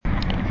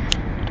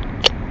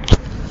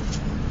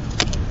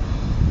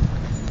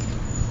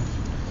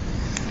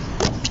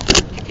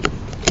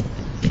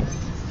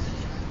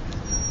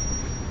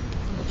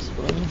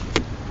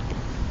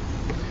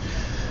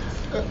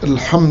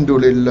الحمد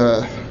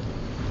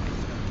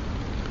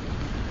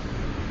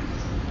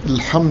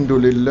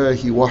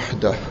لله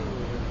وحده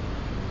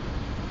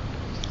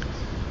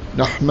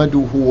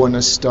نحمده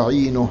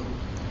ونستعينه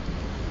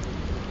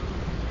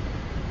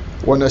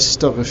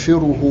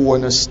ونستغفره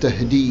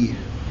ونستهديه.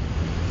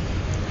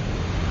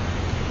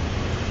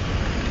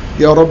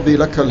 يا رب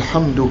لك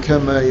الحمد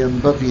كما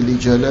ينبغي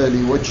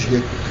لجلال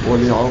وجهك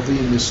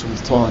ولعظيم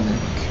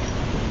سلطانك،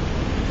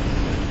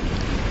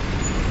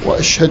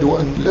 وأشهد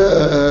أن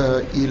لا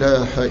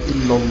إله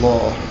إلا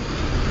الله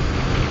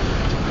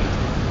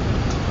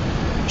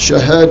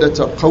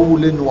شهادة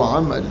قول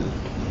وعمل،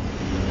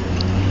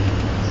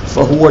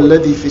 فهو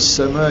الذي في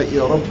السماء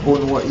رب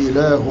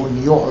وإله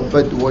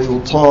يعبد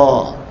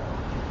ويطاع،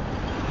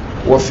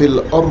 وفي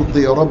الأرض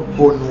رب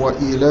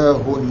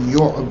وإله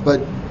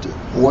يعبد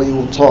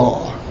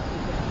ويطاع.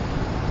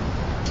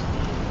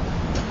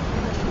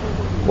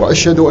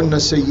 وأشهد أن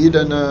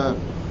سيدنا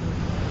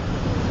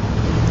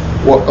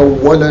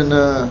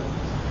وأولنا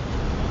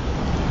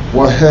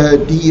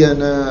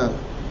وهادينا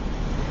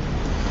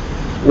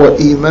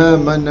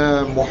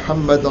وإمامنا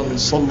محمدا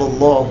صلى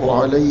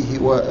الله عليه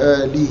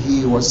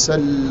وآله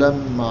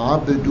وسلم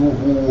عبده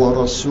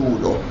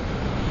ورسوله،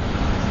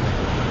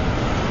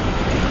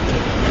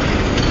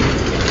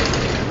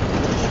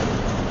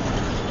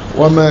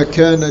 وما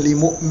كان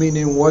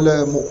لمؤمن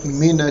ولا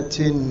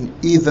مؤمنة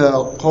إذا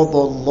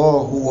قضى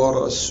الله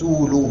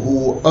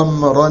ورسوله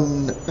أمرا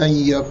أن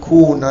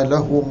يكون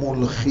لهم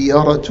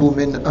الخيرة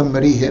من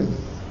أمرهم،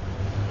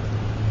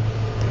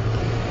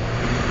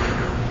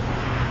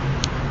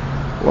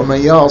 ومن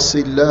يعص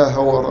الله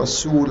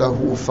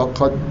ورسوله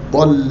فقد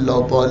ضل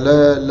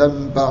ضلالا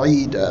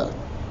بعيدا.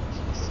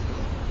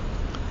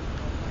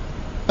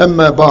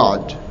 أما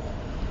بعد,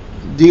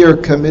 dear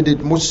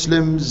committed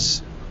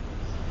Muslims,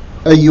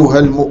 أيها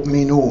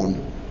المؤمنون,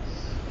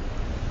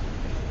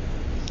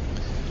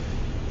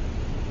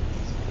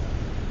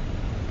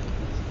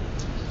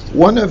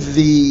 one of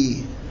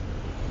the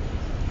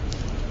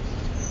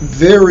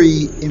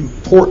very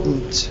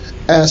important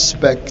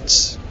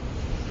aspects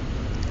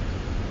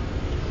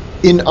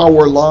in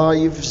our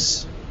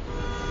lives,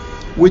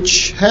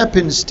 which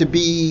happens to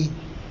be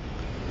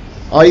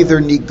either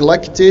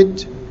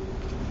neglected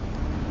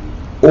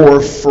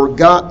or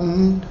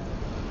forgotten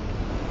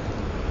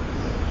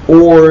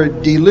or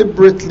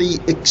deliberately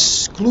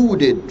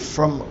excluded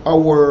from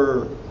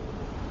our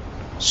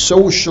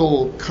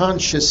social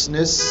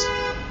consciousness,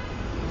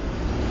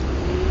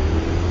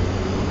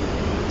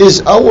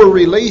 is our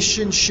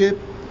relationship,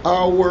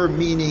 our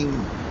meaning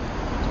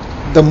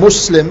the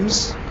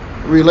Muslims'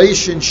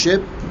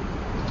 relationship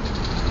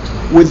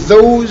with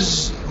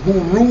those who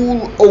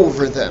rule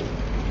over them.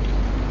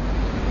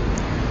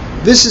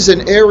 This is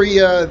an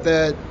area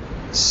that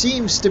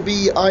seems to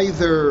be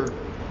either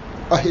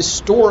a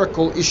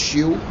historical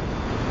issue.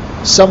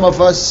 Some of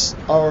us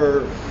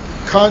are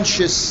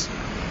conscious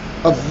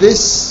of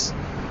this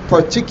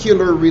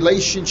particular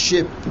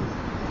relationship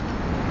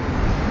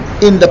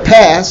in the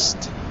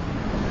past,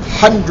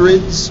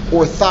 hundreds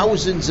or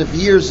thousands of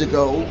years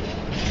ago,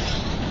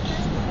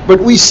 but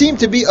we seem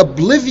to be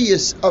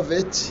oblivious of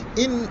it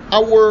in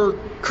our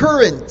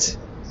current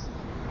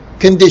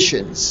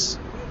conditions,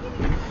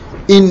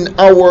 in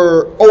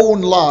our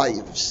own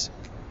lives.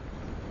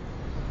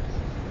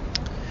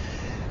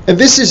 And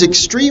this is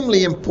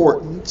extremely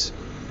important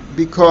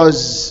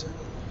because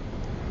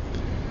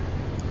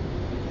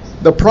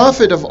the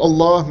Prophet of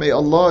Allah, may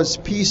Allah's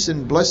peace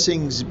and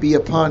blessings be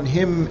upon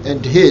him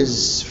and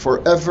his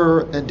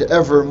forever and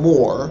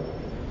evermore,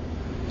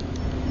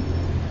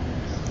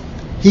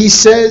 he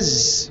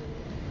says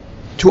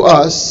to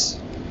us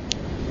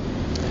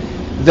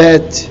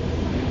that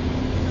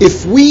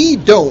if we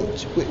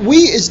don't, we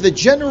is the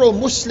general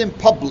Muslim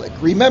public,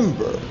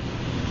 remember,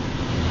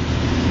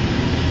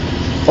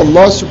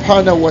 Allah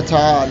subhanahu wa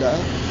ta'ala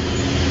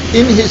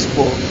in his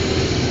book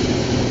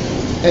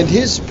and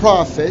his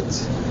Prophet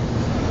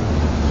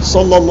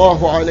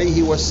sallallahu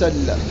alayhi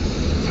wasallam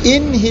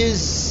in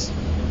his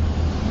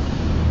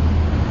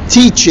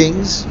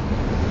teachings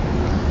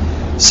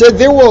said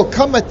there will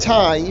come a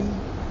time,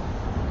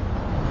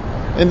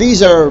 and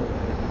these are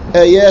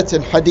ayat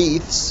and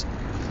hadiths,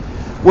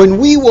 when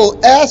we will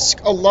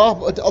ask Allah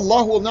but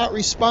Allah will not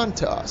respond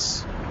to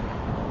us.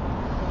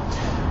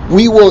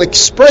 We will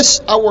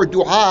express our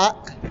dua,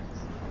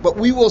 but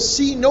we will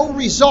see no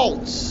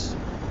results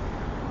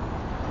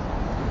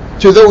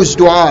to those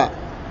dua.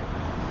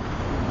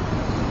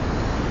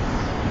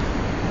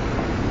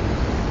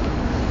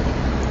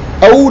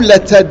 أو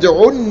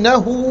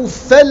لتدعنه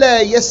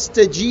فلا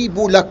يستجيب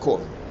لكم,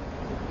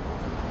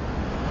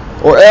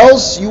 or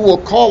else you will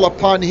call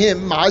upon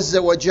him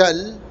Azza wa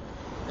Jal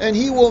and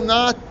he will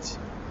not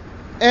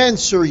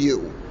answer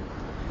you.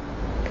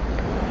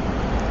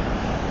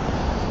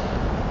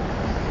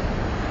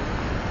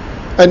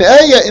 An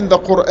ayah in the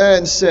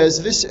Quran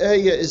says, this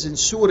ayah is in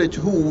Surah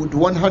Hud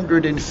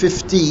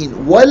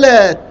 115,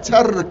 وَلَا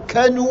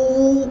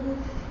تَرْكَنُوا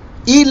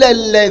إِلَى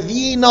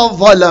الَّذِينَ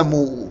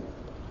ظَلَمُوا.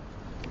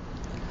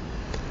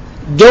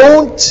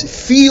 Don't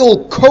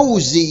feel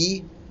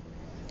cozy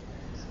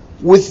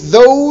with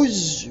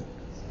those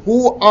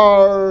who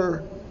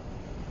are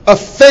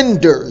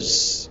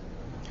offenders,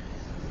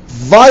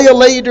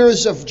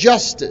 violators of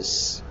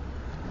justice,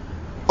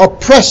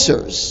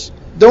 oppressors.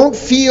 Don't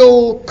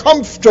feel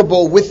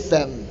comfortable with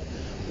them.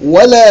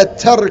 وَلَا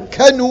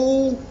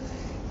تَرْكَنُوا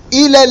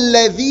إِلَى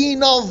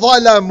الَّذِينَ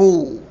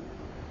ظَلَمُوا.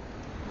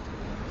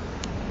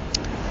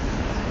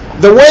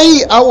 The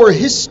way our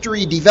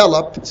history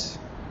developed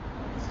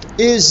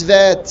is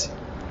that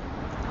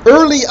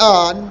early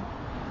on,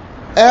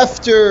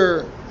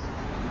 after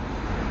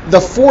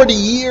the 40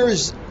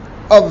 years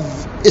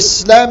of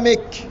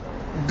Islamic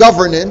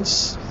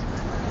governance,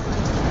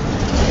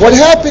 what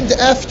happened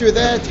after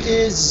that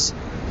is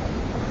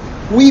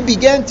we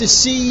began to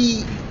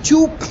see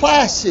two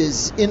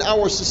classes in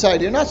our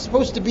society. They're not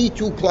supposed to be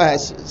two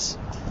classes,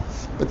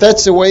 but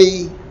that's the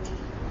way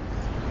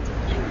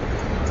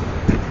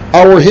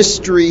our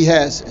history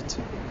has it.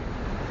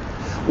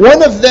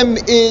 One of them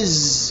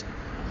is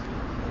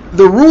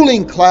the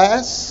ruling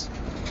class,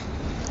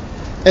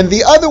 and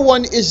the other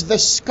one is the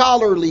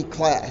scholarly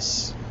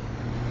class.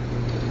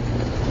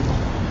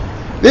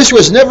 This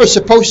was never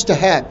supposed to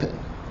happen,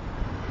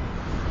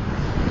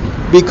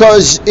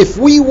 because if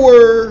we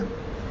were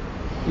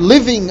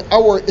living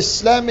our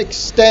Islamic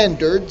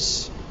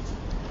standards,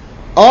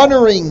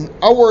 honoring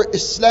our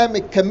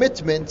Islamic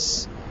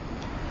commitments,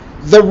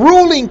 the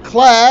ruling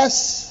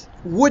class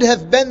would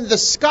have been the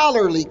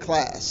scholarly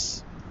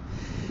class,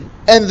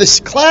 and this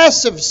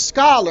class of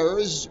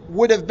scholars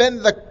would have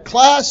been the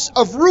class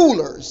of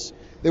rulers.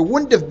 There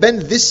wouldn't have been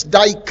this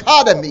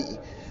dichotomy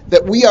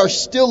that we are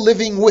still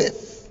living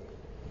with.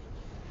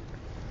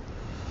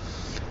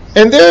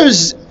 And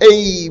there's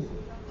a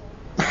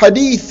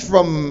hadith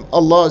from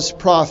Allah's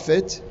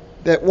Prophet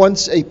that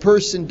once a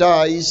person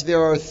dies,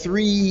 there are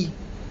three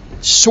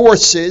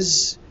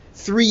sources,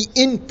 three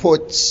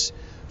inputs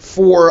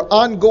for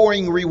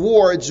ongoing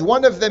rewards.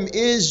 One of them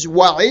is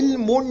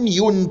وَعِلْمٌ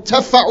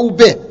يُنْتَفَعُ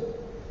بِهِ,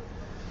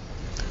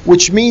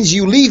 which means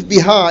you leave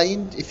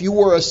behind, if you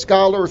were a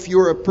scholar, if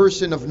you're a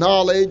person of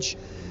knowledge,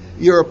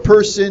 you're a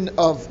person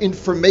of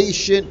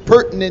information,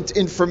 pertinent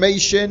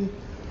information,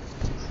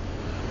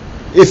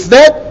 if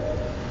that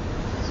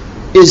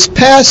is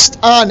passed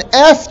on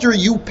after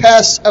you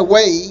pass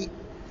away,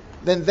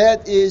 then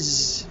that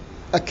is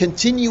a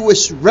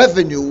continuous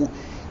revenue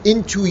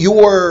into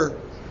your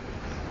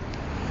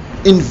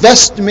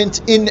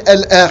investment in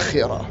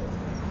al-akhirah.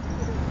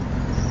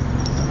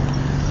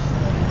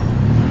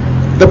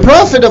 The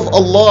Prophet of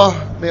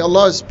Allah, may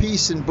Allah's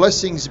peace and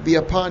blessings be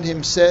upon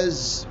him,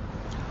 says,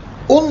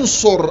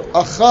 "Unsur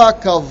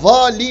akhaka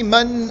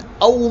zaliman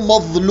aw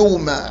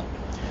mazluma."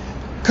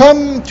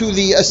 Come to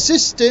the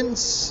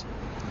assistance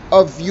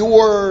of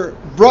your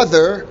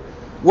brother,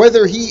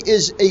 whether he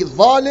is a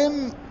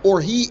zalim or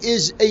he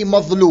is a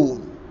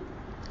mazloom,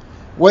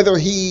 whether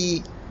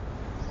he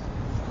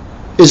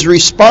is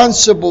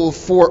responsible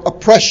for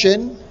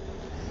oppression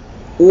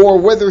or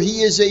whether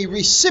he is a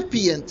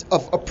recipient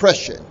of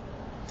oppression.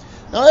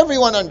 Now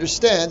everyone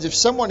understands if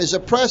someone is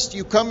oppressed,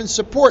 you come and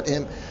support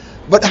him.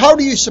 But how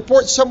do you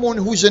support someone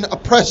who's an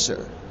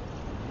oppressor?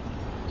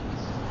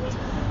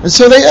 And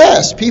so they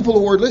asked, people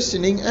who were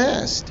listening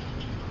asked,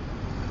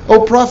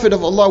 "O Prophet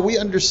of Allah, we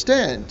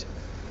understand.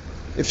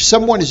 If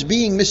someone is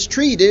being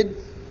mistreated,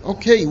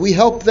 okay, we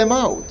help them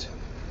out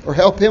or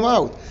help him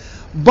out.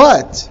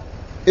 But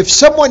if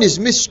someone is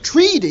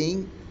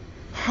mistreating,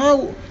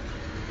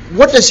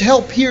 what does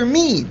help here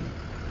mean?"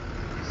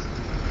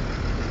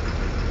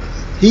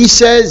 He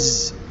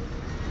says,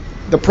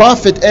 the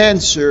Prophet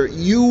answered,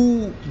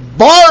 "You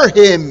bar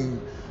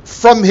him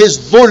from his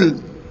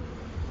dhulm."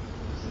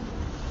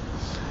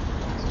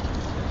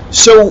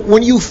 So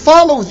when you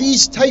follow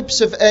these types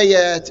of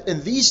ayat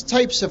and these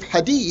types of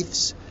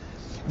hadiths,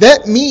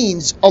 that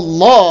means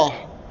Allah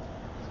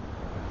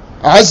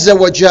Azza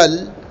wa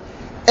Jal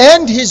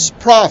and His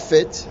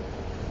Prophet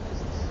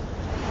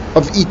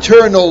of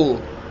eternal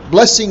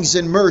blessings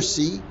and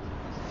mercy,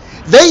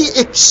 they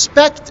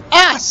expect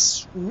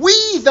us, we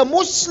the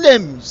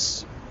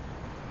Muslims,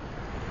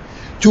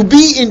 to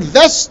be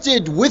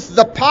invested with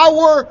the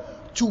power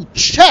to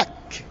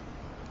check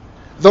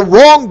the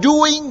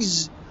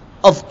wrongdoings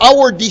of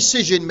our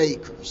decision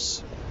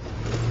makers.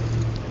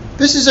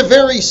 This is a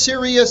very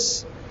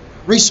serious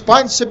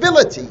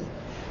responsibility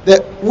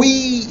that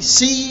we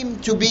seem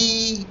to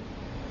be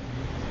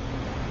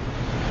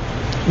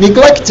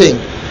neglecting.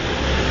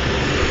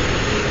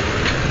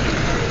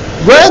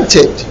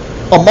 Granted,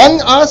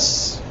 among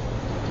us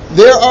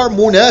there are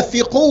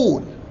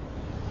munafiqun.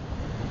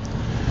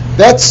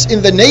 That's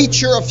in the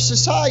nature of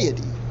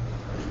society.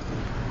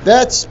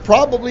 That's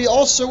probably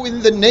also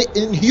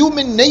in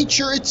human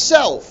nature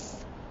itself.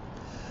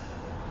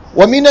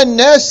 وَمِنَ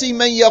النَّاسِ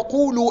مَنْ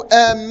يَقُولُ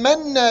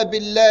آمَنَّا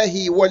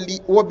بِاللَّهِ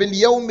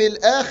وَبِالْيَوْمِ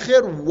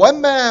الْآخِرِ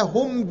وَمَا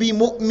هُمْ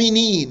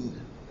بِمُؤْمِنِينَ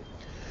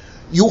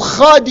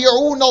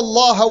يُخَادِعُونَ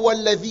اللَّهَ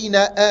وَالَّذِينَ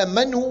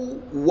آمَنُوا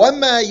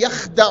وَمَا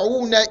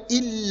يَخْدَعُونَ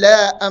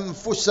إِلَّا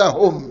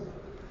أَنفُسَهُمْ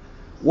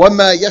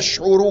وَمَا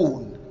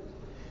يَشْعُرُونَ.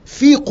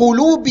 في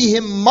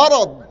قلوبهم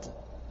مرض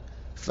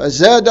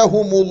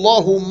فزادهم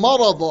الله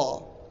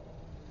مرضا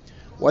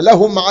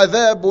ولهم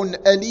عذاب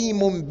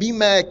أليم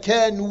بما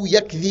كانوا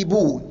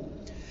يكذبون.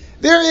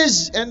 There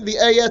is, and the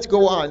ayat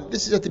go on.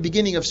 This is at the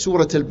beginning of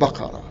Surah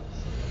Al-Baqarah.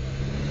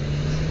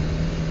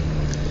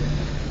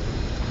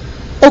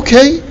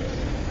 Okay,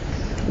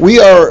 we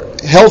are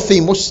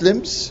healthy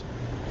Muslims,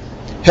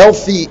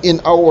 healthy in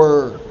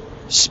our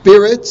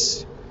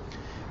spirits,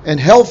 and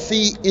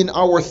healthy in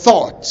our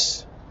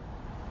thoughts.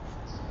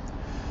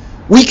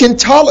 We can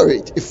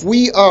tolerate if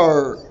we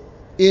are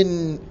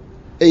in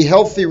a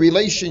healthy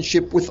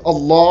relationship with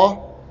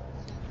Allah,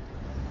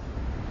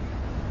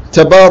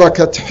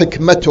 Tabarakat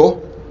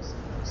Hikmatuh.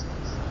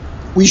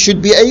 We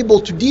should be able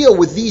to deal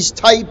with these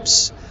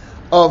types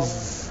of,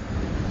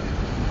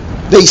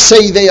 they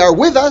say they are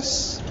with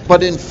us,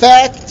 but in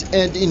fact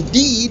and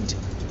indeed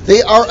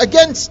they are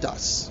against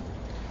us.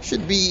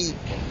 Should be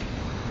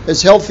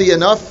as healthy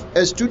enough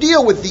as to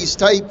deal with these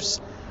types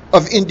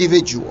of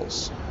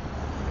individuals.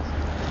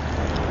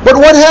 But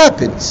what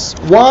happens?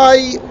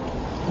 Why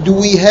do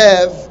we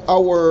have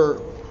our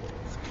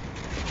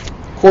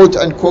quote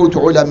unquote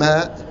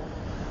ulama?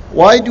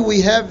 Why do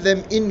we have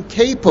them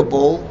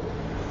incapable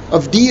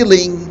of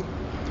dealing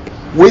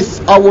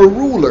with our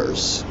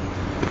rulers?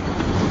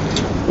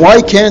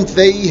 Why can't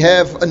they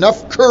have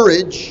enough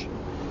courage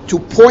to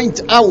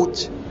point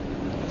out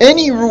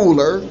any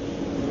ruler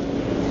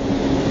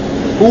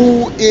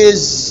who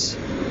is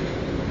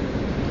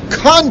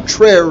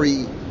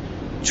contrary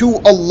to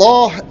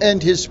Allah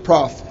and His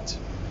Prophet?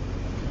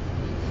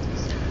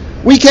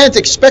 We can't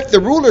expect the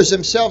rulers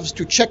themselves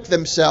to check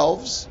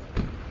themselves.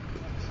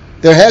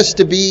 There has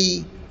to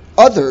be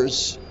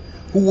others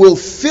who will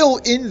fill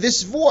in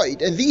this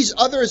void, and these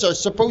others are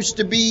supposed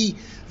to be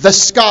the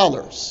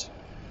scholars.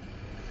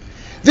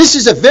 This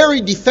is a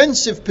very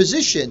defensive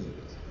position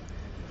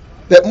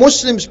that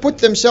Muslims put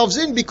themselves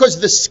in, because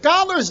the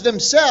scholars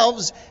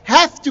themselves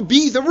have to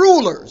be the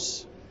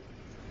rulers.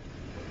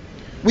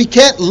 We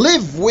can't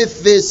live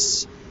with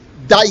this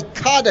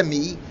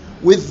dichotomy,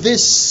 with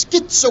this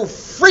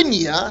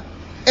schizophrenia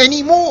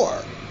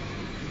anymore.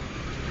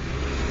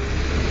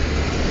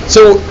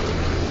 So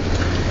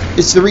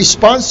it's the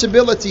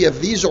responsibility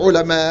of these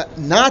ulama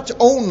not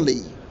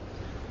only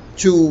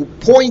to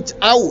point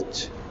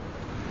out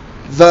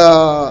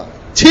the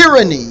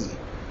tyranny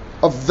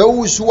of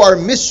those who are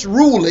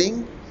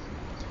misruling,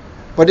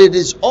 but it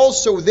is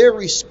also their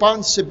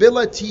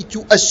responsibility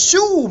to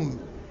assume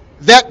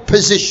that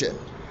position.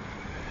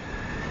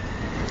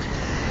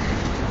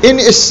 In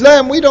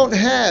Islam, we don't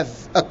have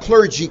a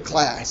clergy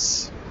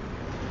class.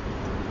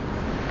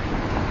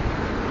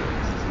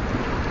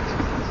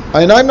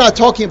 And I'm not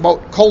talking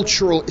about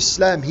cultural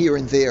Islam here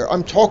and there.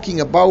 I'm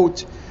talking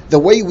about the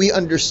way we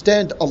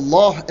understand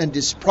Allah and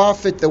His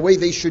Prophet, the way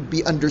they should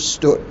be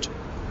understood.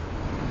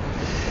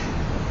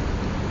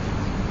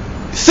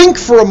 Think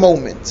for a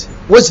moment.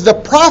 Was the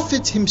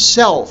Prophet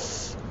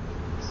himself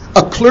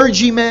a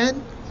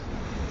clergyman?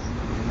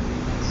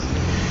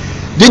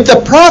 Did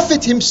the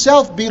Prophet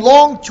himself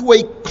belong to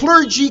a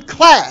clergy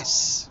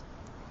class?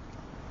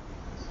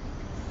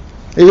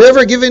 Have you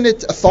ever given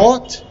it a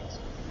thought?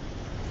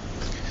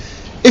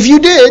 If you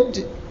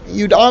did,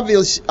 you'd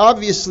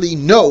obviously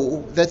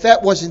know that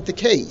that wasn't the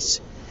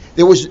case.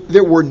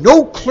 There were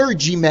no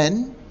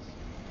clergymen,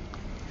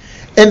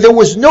 and there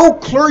was no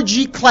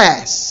clergy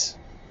class.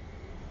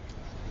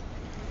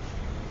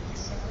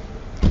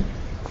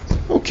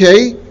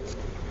 Okay,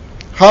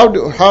 how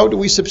do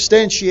we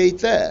substantiate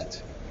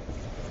that?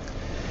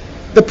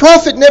 The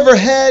Prophet never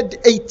had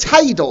a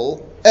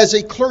title as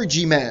a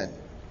clergyman.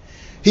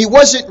 He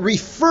wasn't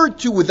referred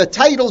to with the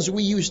titles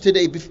we use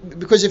today,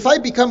 because if I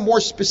become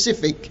more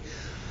specific,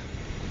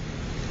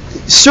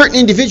 certain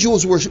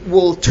individuals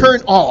will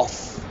turn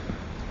off,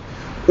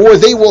 or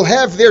they will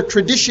have their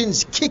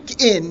traditions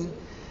kick in.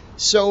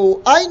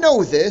 So I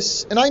know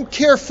this, and I'm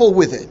careful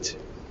with it.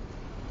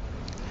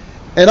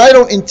 And I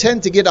don't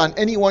intend to get on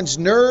anyone's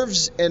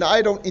nerves, and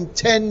I don't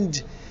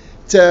intend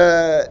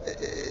to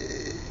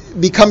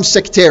become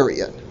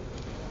sectarian.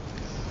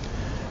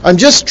 I'm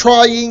just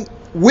trying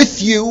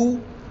with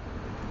you,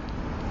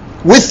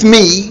 with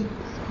me,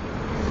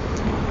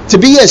 to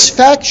be as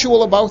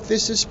factual about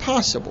this as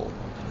possible.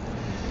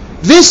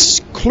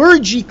 This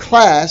clergy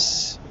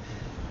class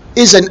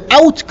is an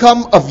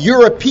outcome of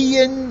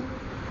European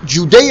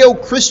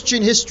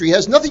Judeo-Christian history. It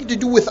has nothing to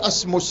do with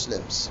us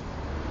Muslims.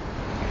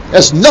 It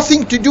has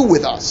nothing to do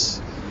with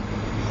us.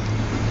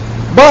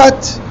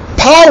 But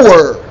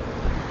power,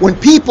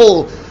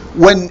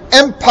 when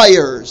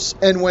empires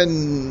and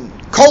when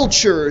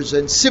cultures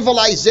and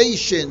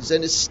civilizations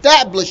and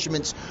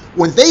establishments,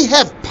 when they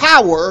have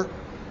power,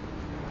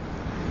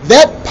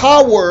 that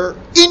power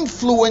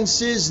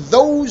influences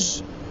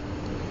those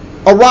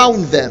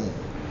around them,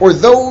 or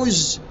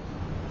those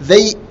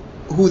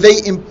who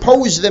they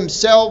impose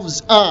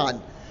themselves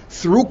on,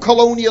 through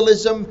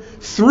colonialism,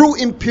 through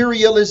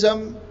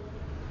imperialism.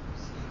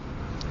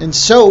 And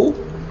so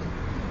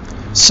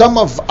some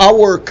of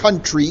our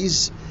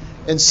countries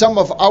and some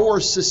of our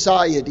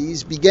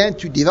societies began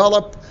to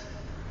develop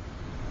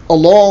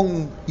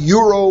along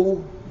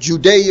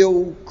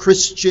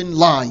Euro-Judeo-Christian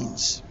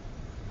lines.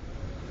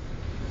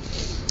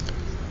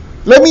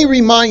 Let me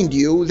remind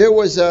you, there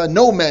was a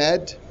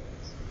nomad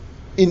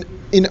in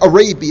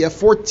Arabia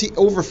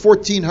over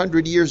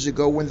 1400 years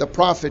ago when the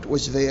Prophet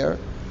was there.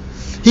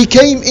 He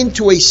came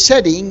into a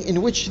setting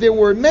in which there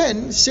were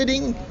men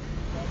sitting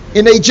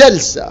in a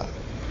jalsa.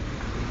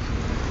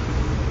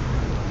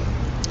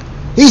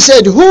 He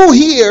said, who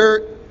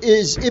here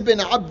is Ibn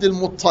Abdul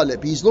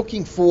Muttalib? He's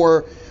looking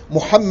for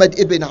Muhammad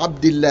ibn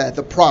Abdullah,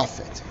 the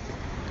Prophet.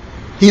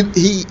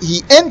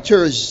 He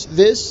enters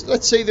this,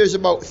 let's say there's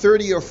about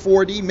 30 or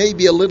 40,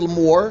 maybe a little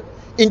more,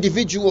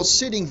 individuals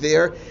sitting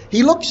there.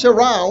 He looks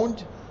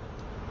around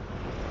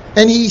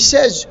and he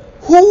says,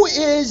 who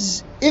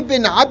is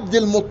Ibn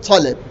Abdul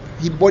Muttalib?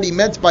 What he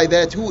meant by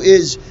that, who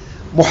is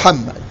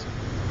Muhammad?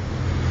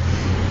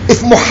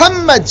 If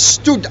Muhammad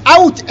stood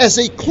out as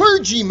a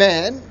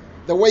clergyman,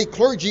 the way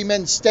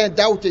clergymen stand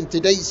out in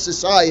today's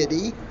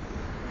society,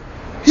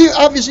 he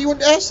obviously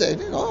wouldn't ask that.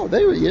 Oh,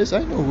 there he is.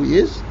 I know who he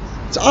is.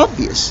 It's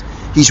obvious.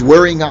 He's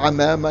wearing a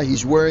amama,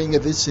 he's wearing a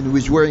this, and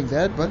he's wearing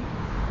that, but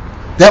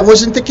that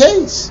wasn't the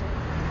case.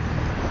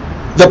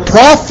 The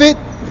Prophet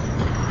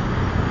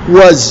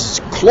was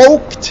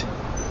cloaked,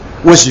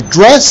 was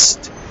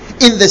dressed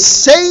in the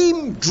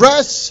same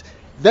dress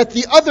that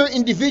the other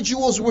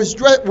individuals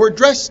were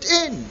dressed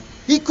in.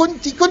 He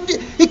couldn't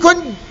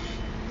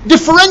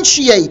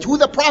differentiate who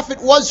the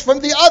Prophet was from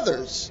the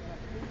others.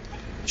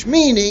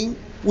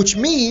 Which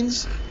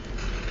means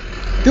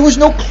there was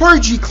no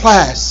clergy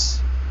class.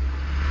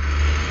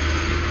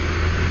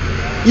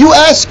 You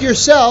ask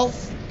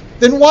yourself,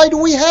 then why do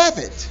we have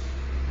it?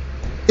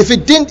 If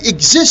it didn't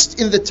exist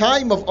in the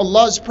time of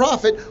Allah's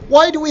Prophet,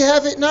 why do we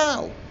have it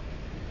now?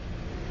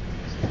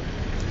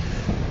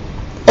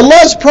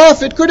 Allah's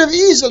Prophet could have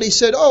easily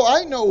said, oh,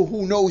 I know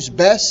who knows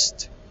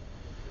best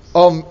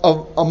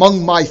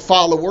among my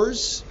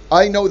followers.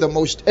 I know the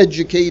most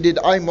educated,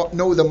 I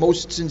know the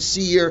most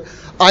sincere,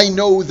 I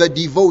know the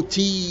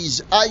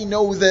devotees, I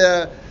know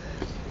the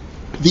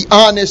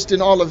honest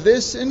and all of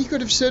this. And he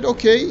could have said,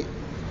 okay,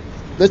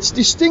 let's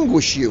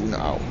distinguish you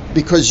now,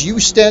 because you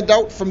stand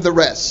out from the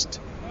rest.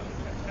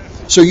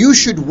 So you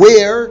should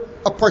wear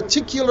a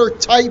particular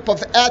type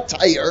of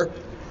attire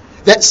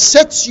that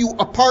sets you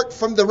apart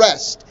from the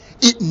rest.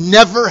 It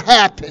never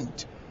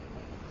happened.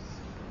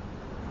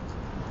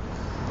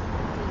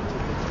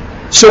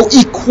 So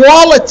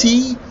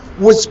equality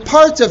was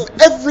part of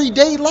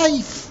everyday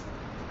life.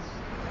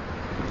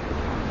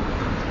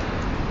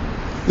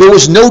 There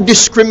was no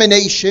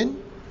discrimination.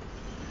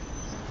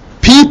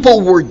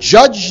 People were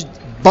judged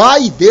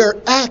by their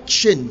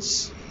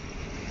actions.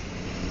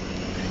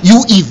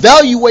 You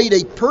evaluate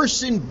a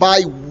person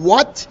by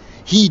what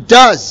he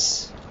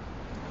does.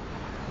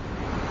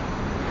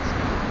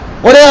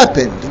 What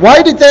happened?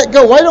 Why did that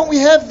go? Why don't we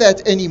have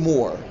that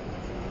anymore?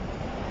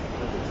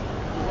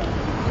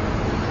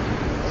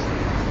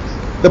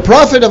 The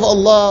Prophet of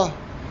Allah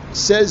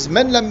says,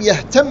 "Man lam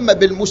yahtamma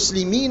bil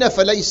muslimina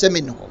falaysa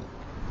minhum."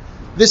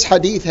 This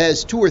hadith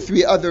has 2 or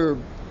 3 other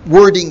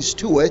wordings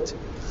to it,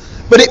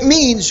 but it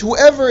means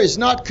whoever is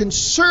not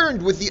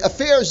concerned with the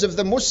affairs of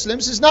the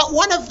Muslims is not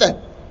one of them.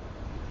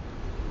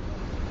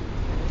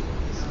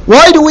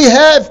 Why do we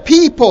have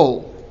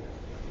people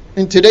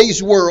in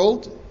today's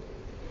world?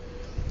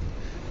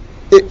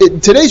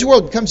 Today's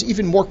world becomes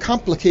even more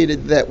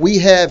complicated that we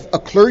have a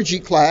clergy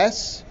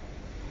class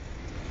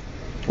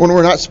when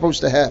we're not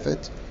supposed to have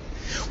it.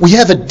 We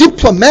have a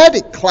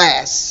diplomatic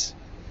class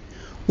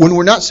when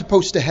we're not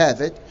supposed to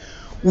have it.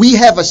 We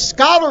have a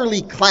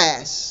scholarly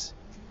class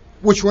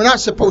which we're not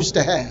supposed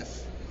to have.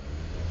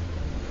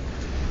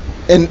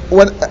 And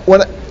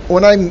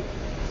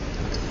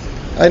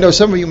I know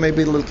some of you may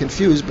be a little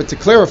confused, but to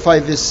clarify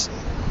this,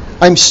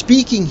 I'm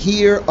speaking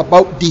here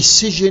about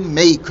decision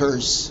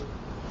makers.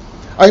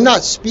 I'm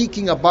not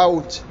speaking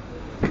about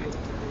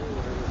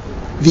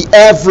the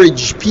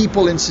average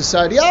people in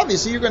society.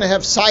 Obviously, you're going to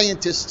have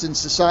scientists in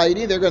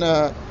society. They're going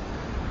to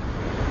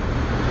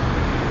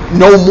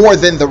know more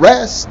than the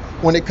rest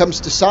when it comes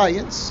to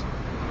science.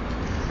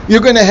 You're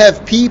going to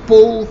have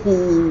people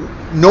who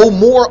know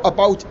more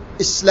about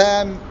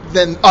Islam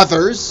than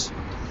others.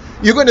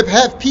 You're going to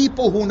have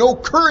people who know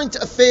current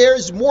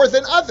affairs more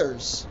than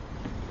others.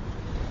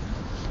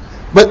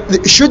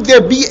 But should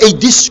there be a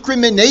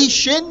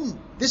discrimination?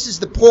 This is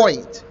the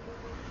point.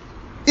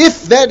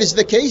 If that is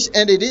the case,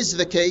 and it is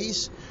the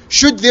case,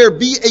 should there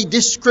be a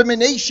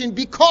discrimination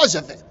because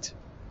of it?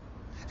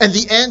 And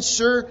the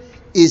answer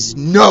is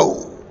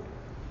no.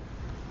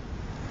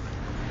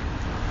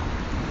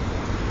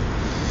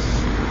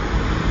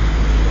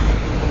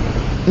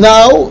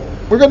 Now,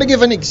 we're going to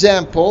give an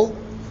example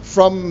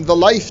from the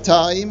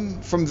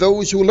lifetime, from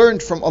those who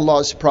learned from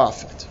Allah's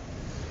Prophet.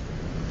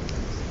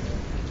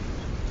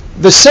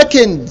 The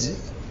second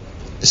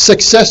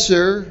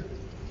successor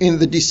in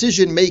the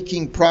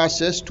decision-making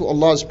process to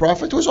Allah's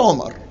Prophet was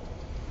Umar.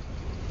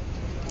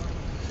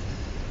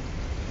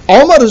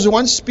 Umar is the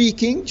one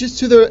speaking just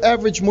to the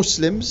average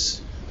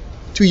Muslims,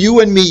 to you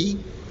and me,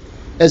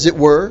 as it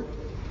were.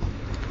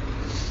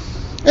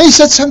 And he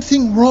said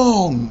something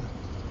wrong.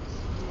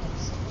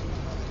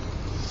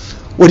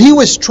 What he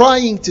was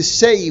trying to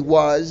say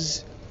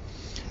was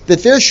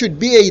that there should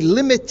be a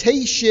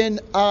limitation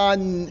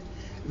on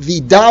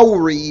the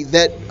dowry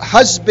that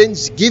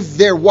husbands give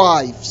their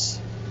wives.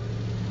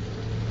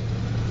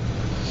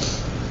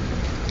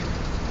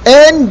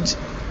 And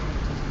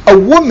a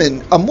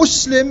woman, a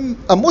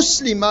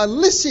Muslimah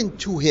listened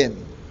to him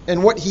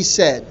and what he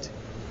said.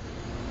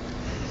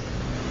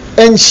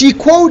 And she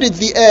quoted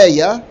the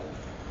ayah,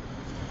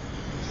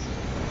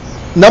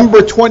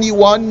 number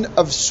 21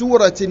 of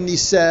Surah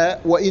An-Nisa,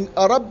 وَإِنْ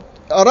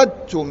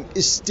أَرَدْتُمْ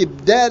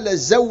إِسْتِبْدَالَ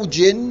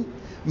زَوْجٍ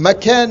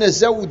مَكَانَ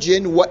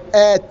زَوْجٍ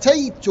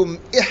وَآتَيْتُمْ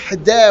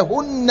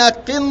إِحْدَاهُنَّ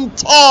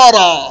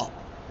قِنْطَارًا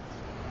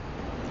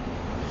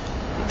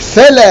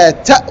فَلَا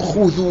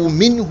تَأْخُذُوا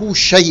مِنْهُ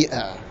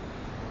شَيْئًا.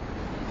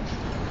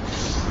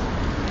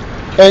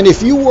 And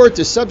if you were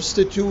to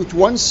substitute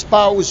one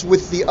spouse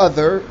with the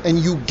other, and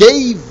you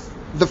gave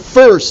the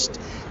first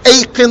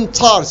a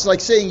qintar, it's like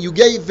saying you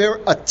gave her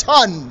a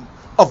ton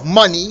of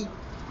money,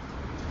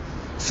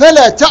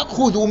 فَلَا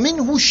تَأْخُذُوا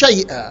مِنْهُ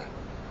شَيْئًا.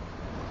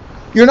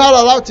 You're not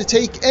allowed to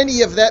take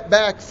any of that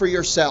back for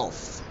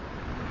yourself.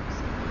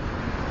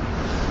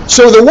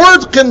 So the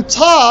word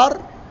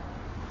qintar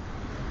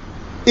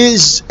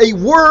is a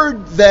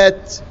word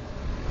that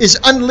is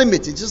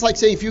unlimited. Just like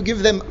saying if you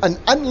give them an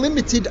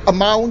unlimited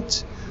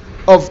amount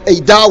of a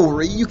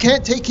dowry, you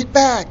can't take it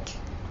back.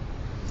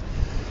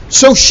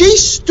 So she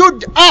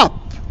stood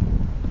up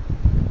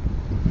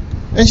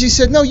and she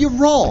said, no, you're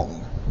wrong.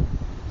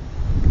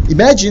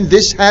 Imagine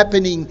this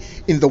happening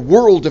in the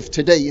world of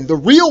today, in the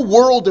real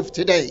world of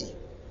today.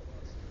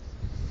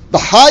 The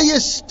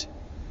highest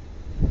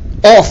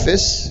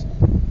office,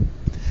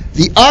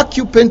 the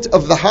occupant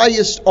of the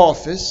highest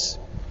office,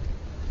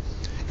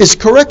 is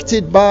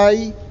corrected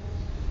by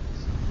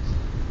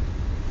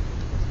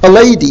a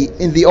lady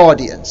in the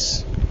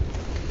audience.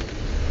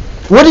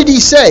 What did he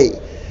say?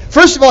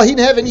 First of all, he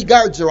didn't have any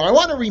guards around. I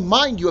want to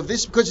remind you of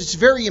this because it's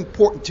very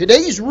important.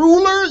 Today's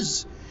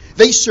rulers,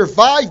 they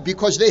survive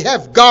because they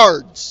have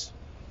guards.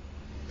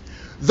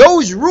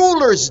 Those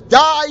rulers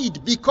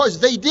died because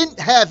they didn't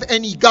have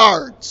any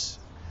guards.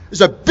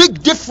 There's a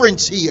big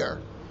difference here.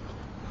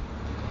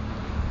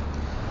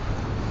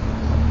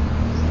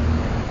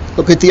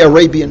 Look at the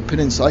Arabian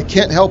Peninsula. I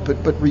can't help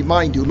it but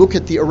remind you, look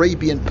at the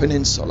Arabian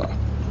Peninsula.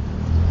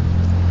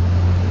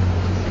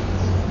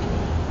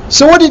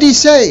 So what did he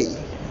say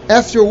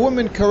after a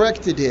woman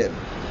corrected him?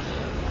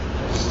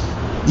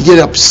 You get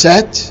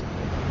upset?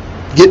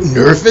 Get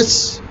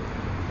nervous?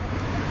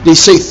 They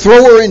say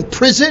throw her in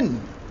prison?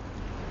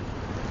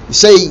 They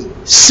say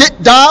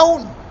sit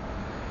down?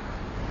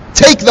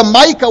 Take the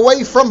mic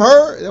away from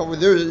her?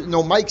 There are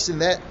no mics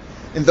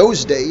in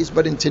those days,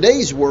 but in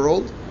today's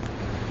world,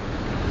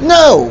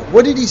 no.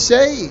 What did he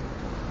say?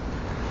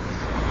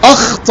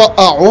 أخطأ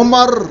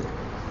عمر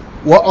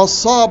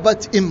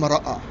وأصابت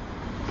امرأة.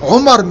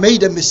 Umar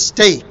made a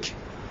mistake.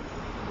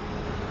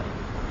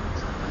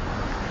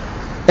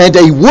 And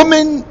a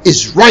woman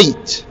is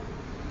right.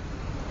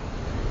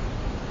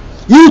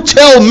 You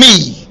tell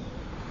me,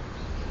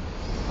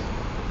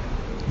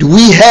 do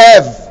we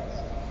have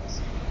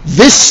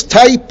these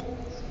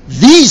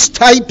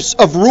types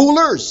of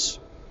rulers?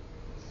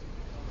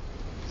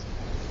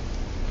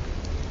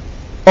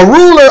 A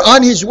ruler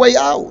on his way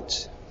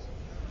out,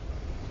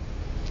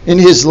 in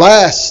his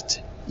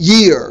last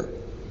year,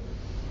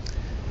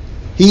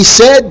 he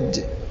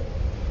said,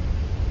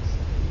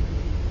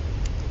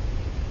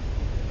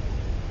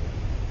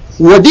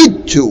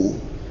 وَدِدْتُ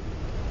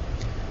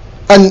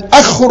أَنْ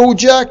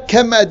أَخْرُجَ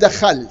كَمَا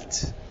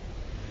دَخَلْتُ.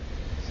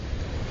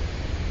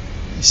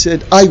 He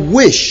said, I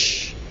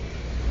wish,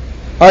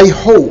 I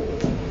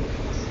hope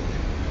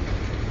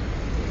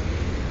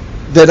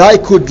that I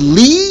could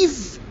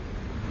leave,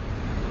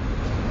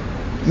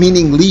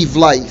 meaning leave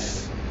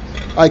life.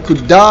 I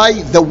could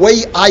die the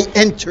way I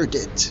entered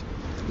it,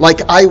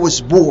 like I was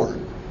born.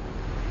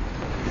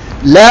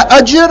 لا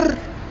أجر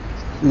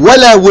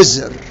ولا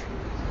وزر.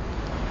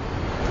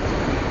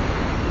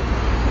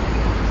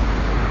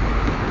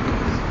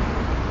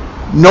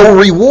 No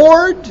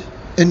reward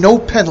and no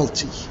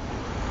penalty.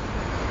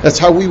 That's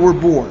how we were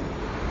born.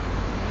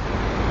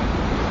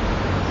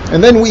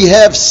 And then we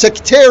have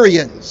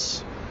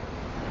sectarians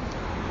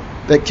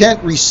that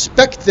can't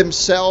respect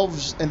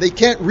themselves and they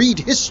can't read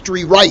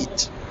history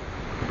right.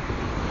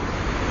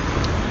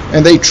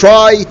 And they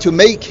try to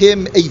make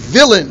him a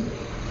villain,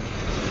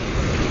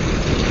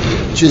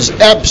 which is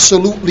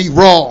absolutely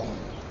wrong.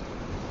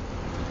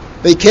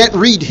 They can't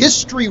read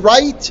history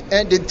right,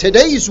 and in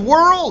today's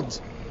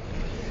world,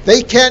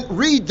 they can't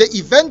read the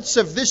events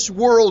of this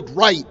world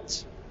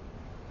right.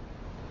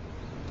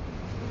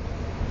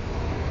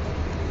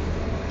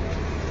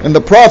 And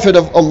the Prophet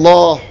of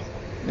Allah,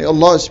 may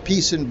Allah's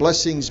peace and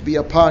blessings be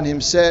upon him,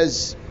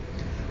 says,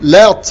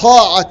 لا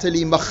طاعة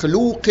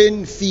لمخلوق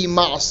في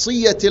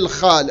معصية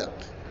الخالق.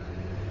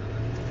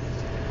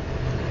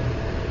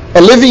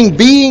 A living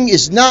being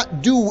is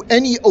not due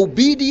any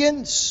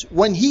obedience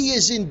when he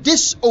is in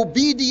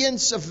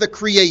disobedience of the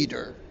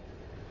Creator.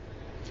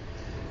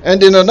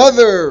 And in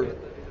another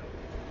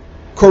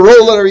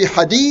corollary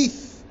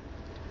hadith,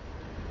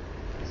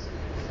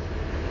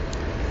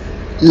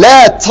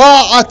 لا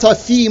طاعة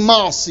في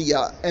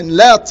معصية and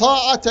لا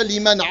طاعة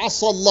لمن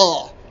عصى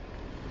الله.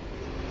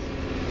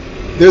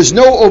 There's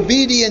no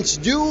obedience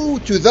due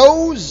to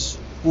those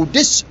who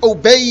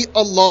disobey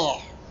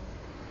Allah.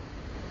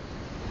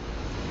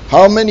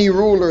 How many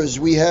rulers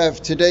we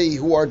have today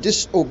who are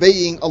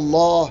disobeying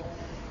Allah,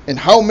 and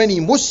how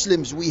many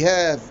Muslims we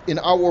have in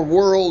our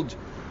world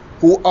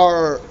who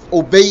are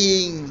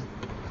obeying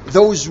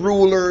those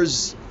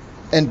rulers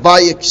and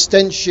by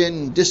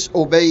extension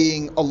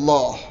disobeying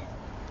Allah.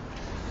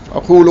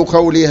 أقول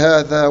قولي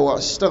هذا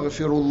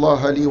وأستغفر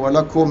الله لي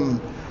ولكم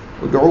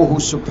ادعوه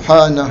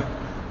سبحانه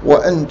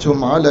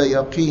وأنتم على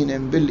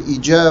يقين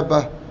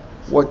بالإجابة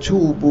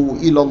وتوبوا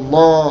إلى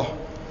الله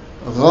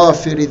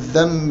غافر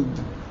الذنب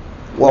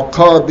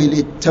وقابل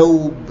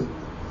التوب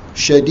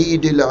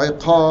شديد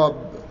العقاب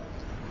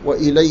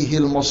وإليه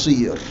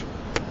المصير.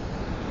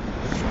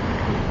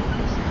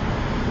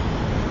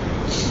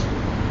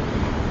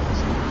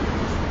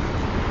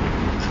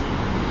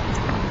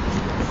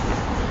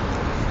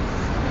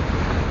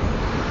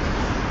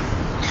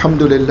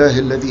 الحمد لله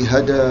الذي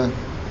هدى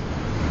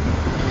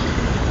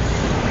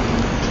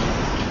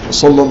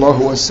وصلى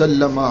الله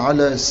وسلم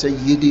على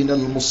سيدنا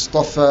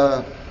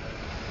المصطفى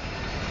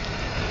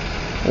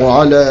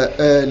وعلى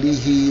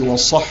آله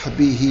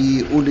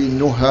وصحبه أولي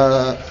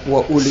النهى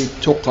وأولي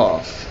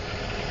التقى.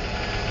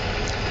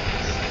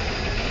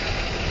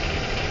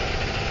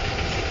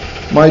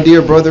 My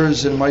dear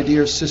brothers and my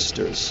dear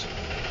sisters,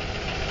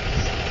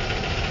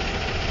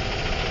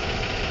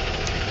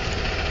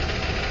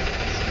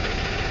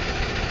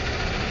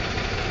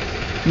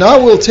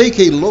 now we'll take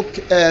a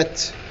look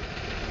at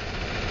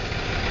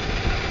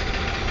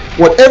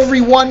what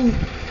everyone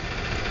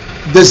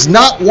does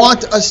not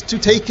want us to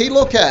take a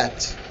look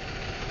at.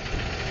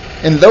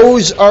 And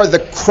those are the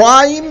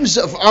crimes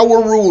of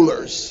our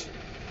rulers.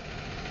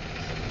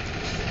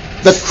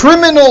 The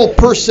criminal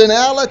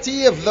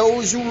personality of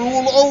those who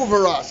rule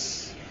over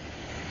us.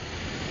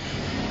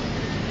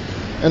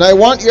 And I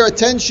want your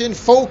attention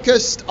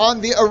focused on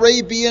the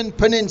Arabian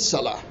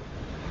Peninsula.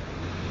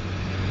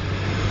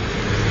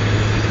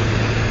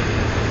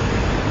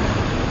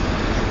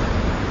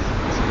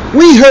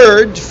 We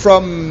heard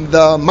from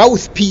the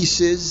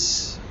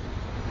mouthpieces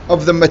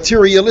of the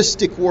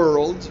materialistic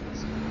world,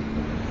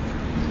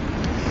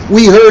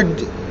 we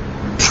heard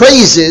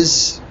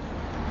praises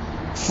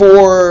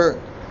for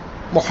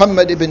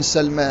Muhammad ibn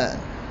Salman,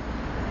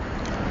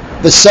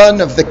 the son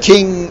of the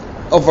king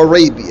of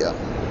Arabia,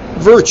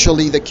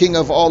 virtually the king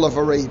of all of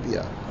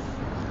Arabia.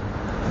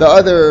 The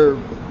other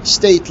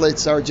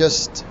statelets are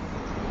just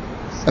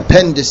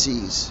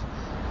appendices.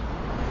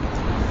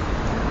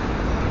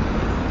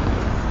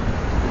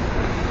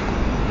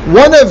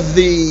 One of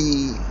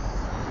the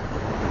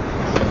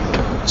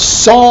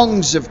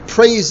songs of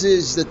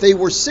praises that they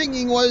were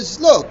singing was,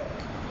 look,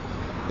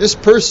 this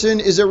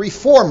person is a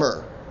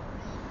reformer.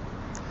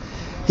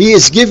 He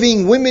is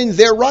giving women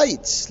their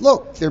rights.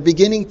 Look, they're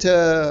beginning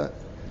to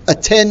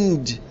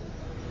attend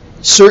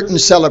certain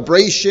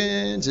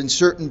celebrations and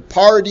certain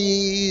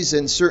parties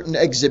and certain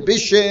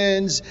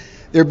exhibitions.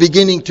 They're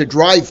beginning to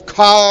drive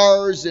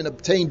cars and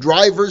obtain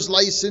driver's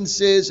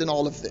licenses and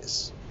all of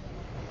this.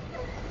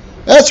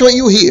 That's what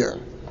you hear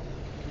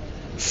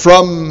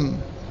from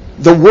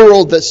the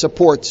world that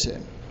supports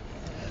him.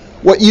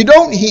 What you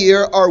don't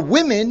hear are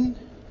women,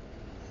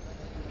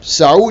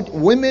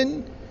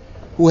 women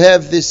who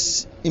have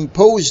this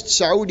imposed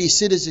Saudi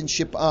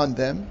citizenship on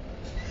them,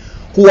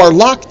 who are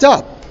locked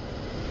up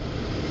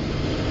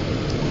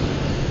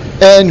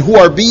and who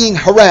are being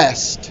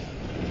harassed,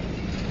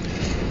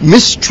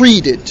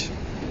 mistreated,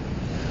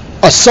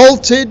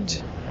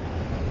 assaulted,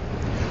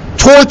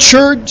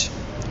 tortured,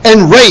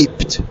 and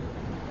raped.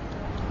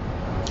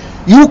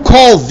 You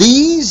call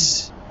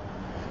these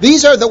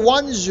are the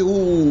ones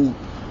who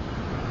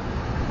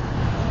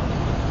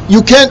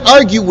you can't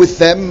argue with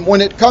them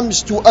when it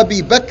comes to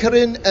Abi Bakr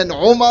and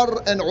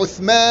Umar and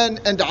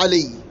Uthman and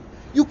Ali.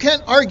 You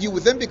can't argue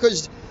with them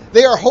because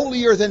they are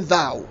holier than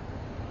thou.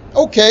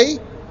 Okay,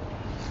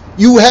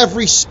 you have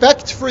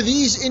respect for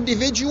these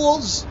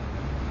individuals?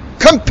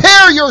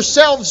 Compare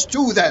yourselves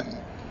to them.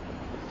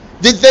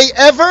 Did they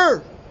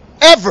ever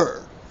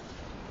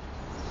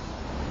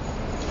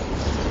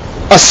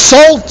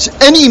assault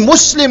any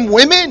Muslim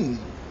women?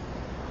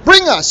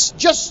 Bring us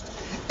just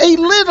a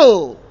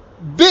little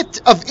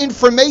bit of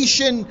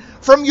information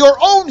from your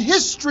own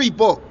history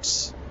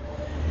books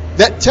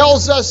that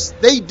tells us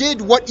they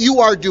did what you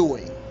are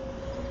doing.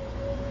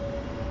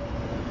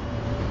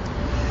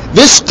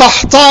 This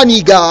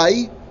Qahtani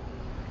guy,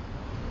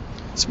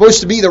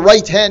 supposed to be the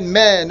right-hand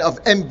man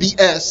of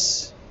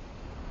MBS,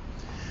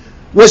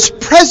 was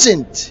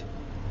present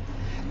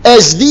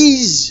as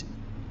these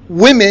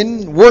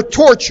women were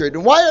tortured.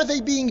 And why are they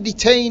being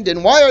detained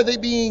and why are they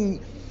being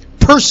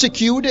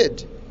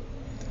persecuted?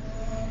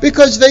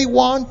 Because they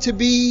want to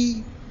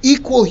be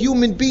equal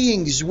human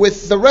beings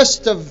with the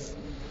rest of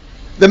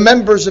the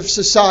members of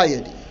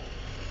society.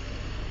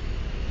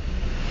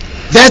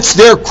 That's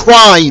their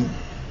crime.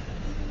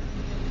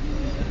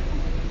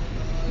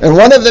 And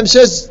one of them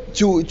says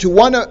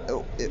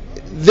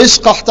this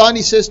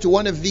Qahtani says to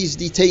one of these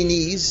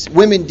detainees,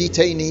 women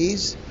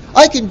detainees,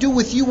 I can do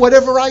with you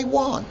whatever I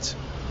want.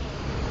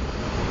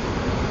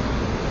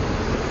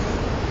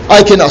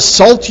 I can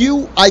assault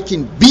you, I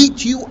can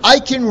beat you, I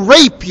can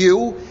rape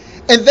you,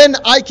 and then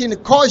I can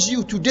cause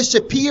you to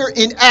disappear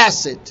in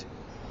acid.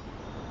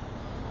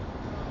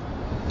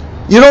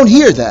 You don't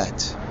hear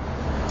that.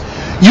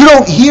 You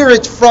don't hear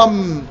it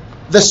from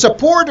the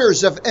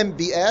supporters of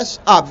MBS.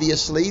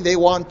 Obviously, they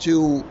want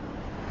to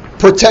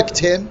protect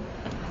him.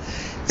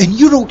 And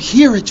you don't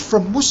hear it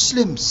from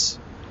Muslims.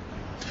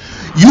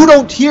 You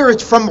don't hear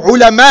it from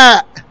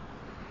ulama.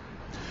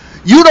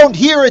 You don't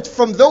hear it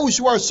from those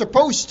who are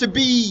supposed to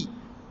be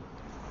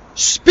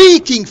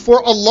speaking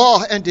for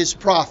Allah and His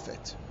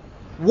Prophet.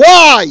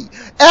 Why?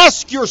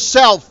 Ask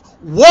yourself,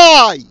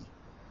 why?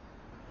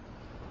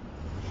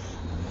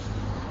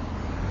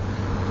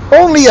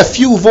 Only a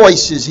few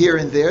voices here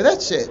and there,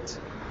 that's it.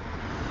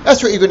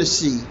 That's what you're going to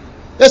see.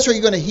 That's what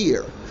you're going to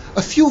hear.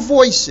 A few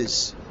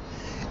voices.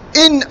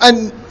 In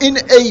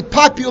a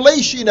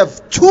population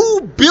of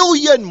 2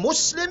 billion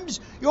Muslims,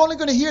 you're only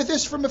going to hear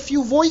this from a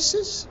few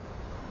voices?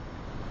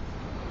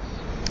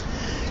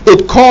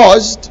 It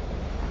caused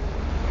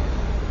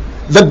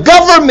the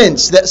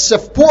governments that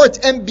support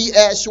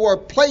MBS, who are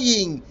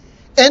playing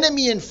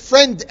enemy and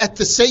friend at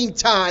the same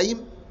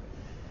time,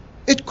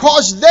 it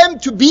caused them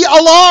to be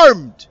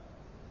alarmed.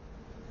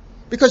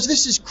 Because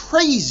this is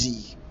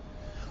crazy.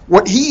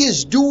 What he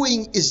is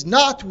doing is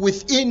not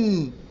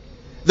within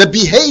the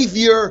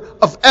behavior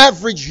of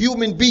average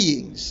human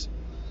beings.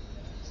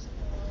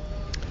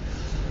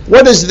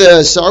 What does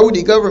the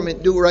Saudi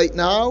government do right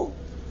now?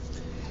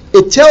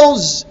 It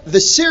tells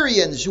the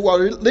Syrians who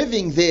are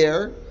living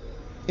there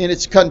in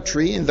its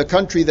country, in the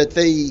country that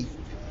they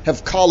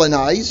have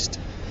colonized,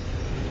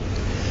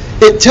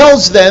 it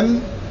tells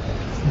them,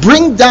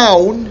 bring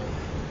down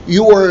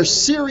your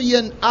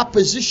Syrian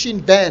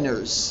opposition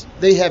banners.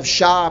 They have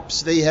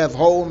shops, they have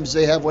homes,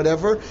 they have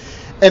whatever,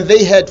 and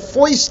they had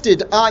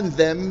foisted on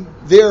them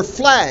their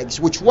flags,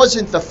 which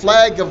wasn't the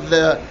flag of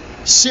the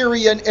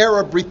Syrian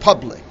Arab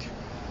Republic.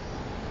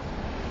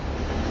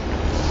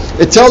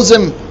 It tells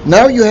them,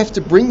 now you have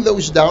to bring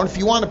those down. If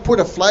you want to put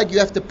a flag, you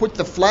have to put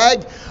the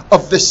flag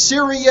of the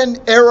Syrian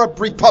Arab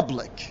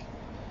Republic.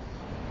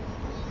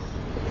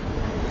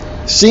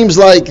 Seems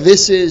like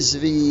this is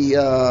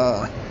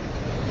the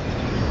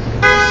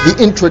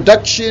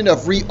introduction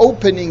of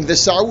reopening the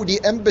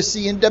Saudi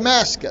embassy in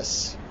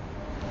Damascus.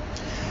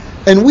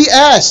 And we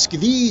ask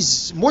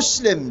these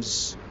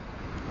Muslims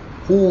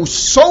who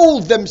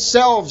sold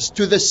themselves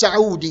to the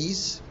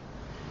Saudis,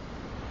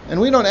 and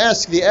we don't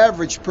ask the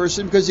average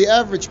person, because the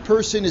average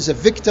person is a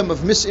victim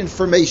of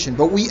misinformation,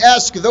 but we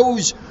ask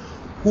those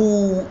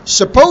who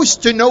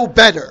supposed to know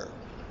better,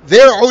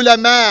 their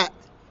ulama,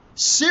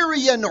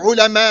 Syrian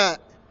ulama,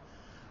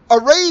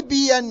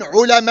 Arabian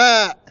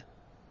ulama.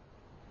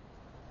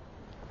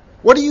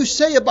 What do you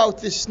say about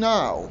this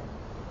now?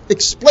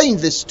 Explain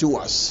this to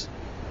us.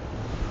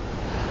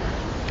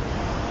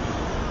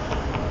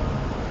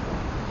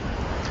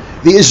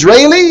 The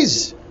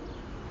Israelis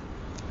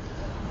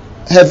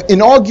have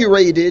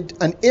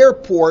inaugurated an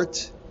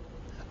airport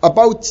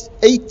about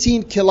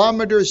 18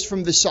 kilometers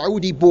from the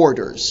Saudi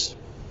borders.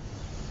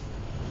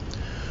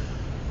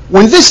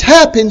 When this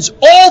happens,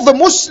 all the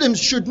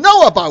Muslims should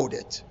know about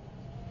it.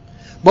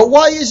 But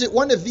why is it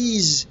one of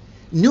these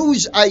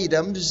news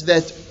items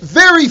that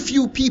very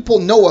few people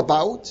know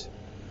about?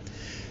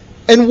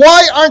 And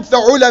why aren't the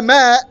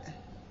ulama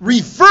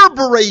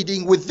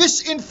reverberating with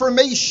this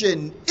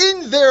information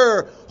in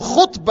their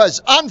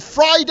khutbahs on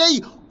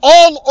Friday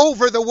all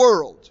over the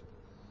world?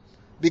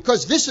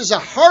 Because this is a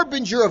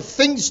harbinger of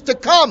things to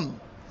come.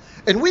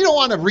 And we don't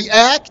want to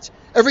react.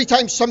 Every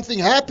time something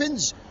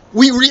happens,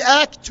 we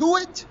react to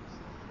it.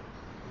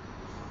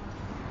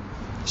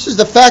 This is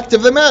the fact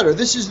of the matter.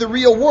 This is the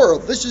real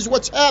world. This is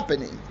what's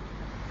happening.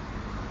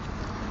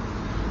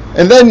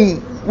 And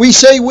then we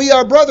say we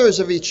are brothers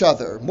of each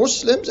other.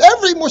 Muslims,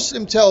 every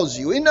Muslim tells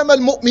you, إِنَّمَا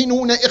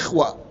الْمُؤْمِنُونَ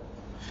إِخْوَةً.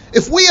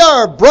 If we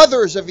are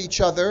brothers of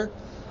each other,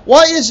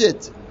 why is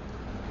it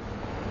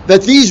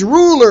that these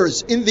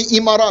rulers in the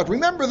Imarat,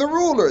 remember the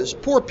rulers,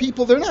 poor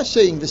people, they're not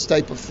saying this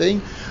type of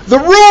thing. The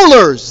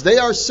rulers, they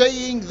are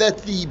saying that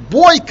the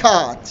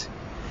boycott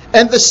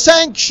and the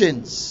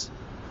sanctions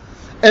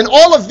and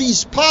all of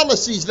these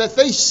policies that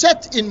they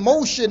set in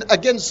motion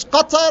against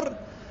Qatar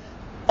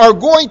are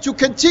going to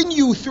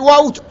continue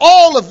throughout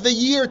all of the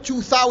year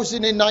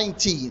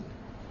 2019.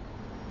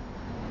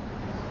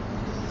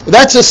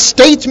 That's a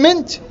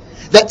statement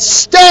that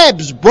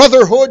stabs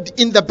brotherhood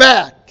in the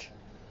back.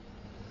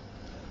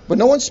 But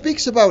no one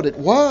speaks about it.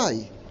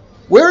 Why?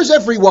 Where is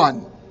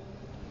everyone?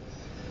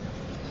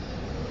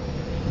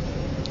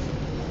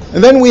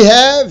 And then we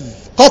have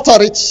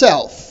Qatar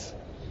itself.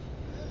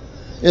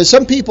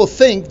 Some people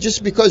think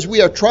just because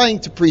we are trying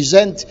to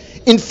present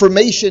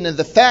information and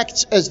the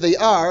facts as they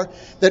are,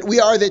 that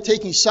we are there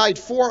taking side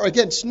for or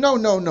against. No,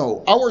 no,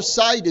 no. Our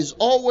side is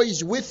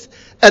always with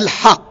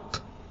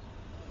al-haq.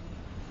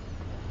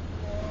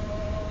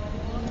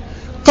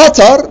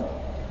 Qatar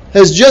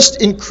has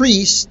just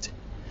increased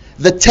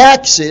the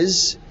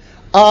taxes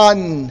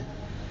on,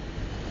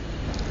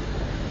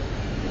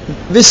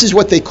 this is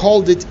what they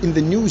called it in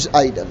the news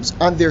items,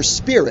 on their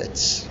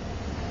spirits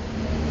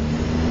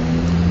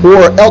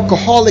or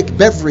alcoholic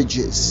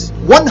beverages.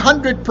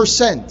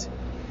 100%.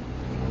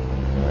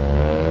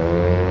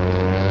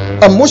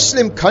 A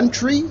Muslim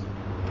country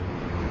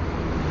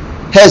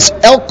has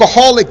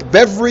alcoholic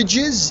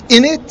beverages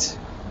in it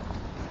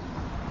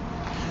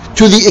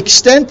to the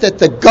extent that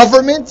the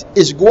government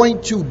is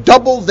going to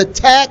double the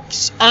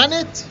tax on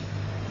it.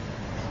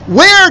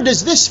 Where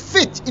does this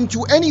fit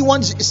into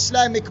anyone's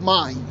Islamic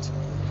mind?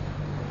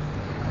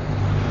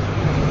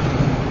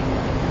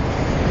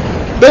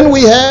 Then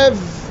we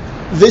have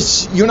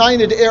this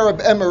United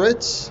Arab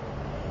Emirates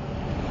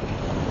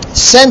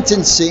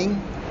sentencing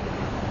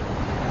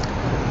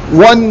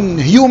one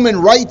human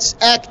rights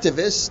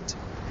activist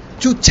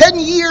to 10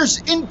 years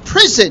in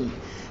prison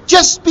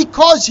just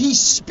because he's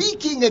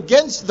speaking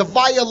against the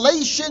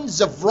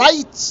violations of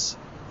rights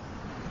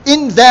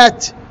in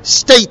that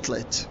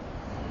statelet.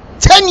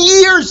 10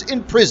 years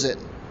in prison.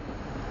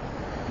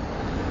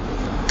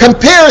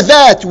 Compare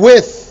that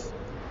with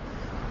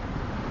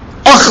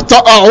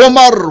أخطأ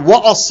عمر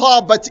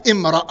وأصابت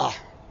امرأة.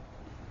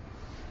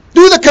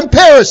 Do the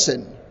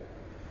comparison.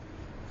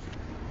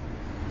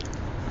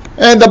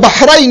 And the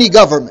Bahraini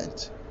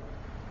government,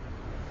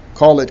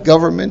 call it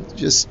government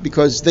just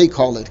because they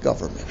call it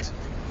government,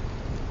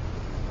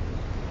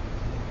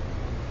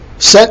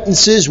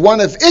 sentences one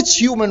of its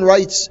human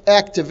rights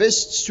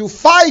activists to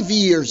 5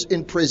 years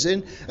in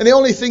prison, and the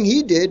only thing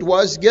he did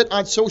was get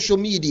on social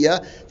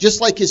media,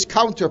 just like his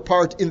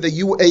counterpart in the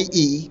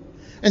UAE,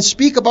 and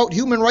speak about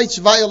human rights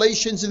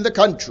violations in the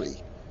country.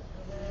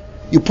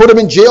 You put him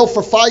in jail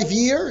for 5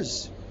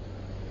 years,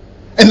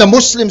 and the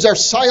Muslims are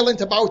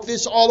silent about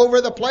this all over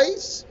the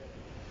place,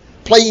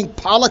 playing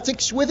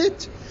politics with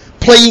it,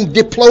 playing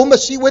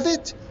diplomacy with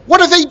it.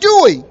 What are they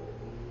doing?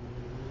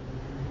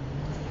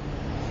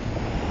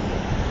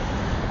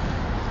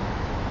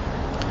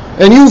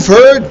 And you've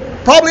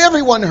heard, probably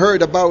everyone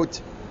heard about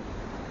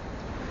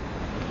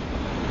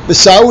the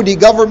Saudi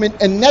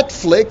government and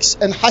Netflix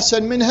and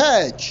Hassan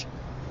Minhaj.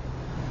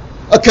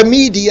 A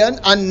comedian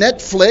on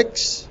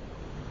Netflix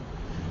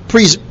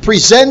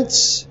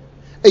presents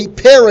a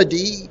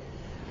parody,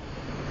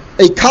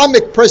 a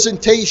comic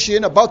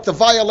presentation about the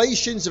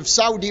violations of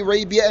Saudi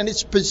Arabia and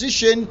its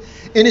position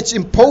in its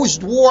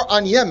imposed war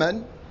on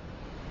Yemen.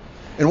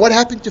 And what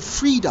happened to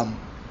freedom?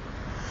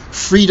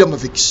 Freedom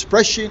of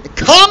expression.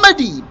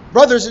 Comedy,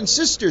 brothers and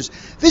sisters.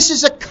 This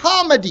is a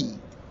comedy.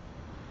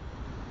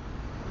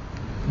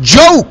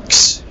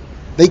 Jokes.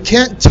 They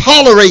can't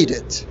tolerate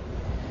it.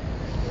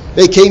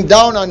 They came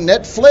down on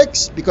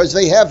Netflix because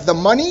they have the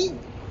money.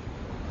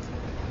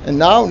 And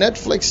now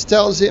Netflix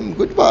tells him,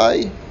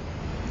 goodbye.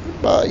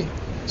 Goodbye.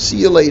 See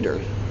you later.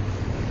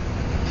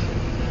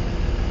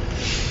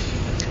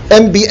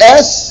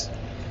 MBS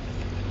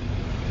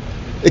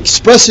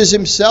expresses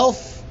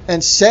himself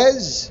and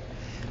says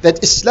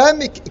that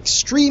Islamic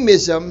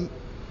extremism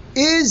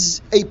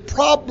is a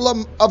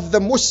problem of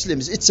the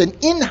Muslims. It's an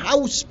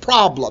in-house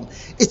problem.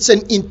 It's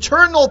an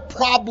internal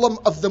problem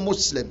of the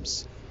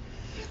Muslims.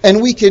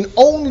 And we can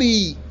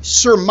only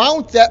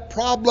surmount that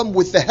problem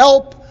with the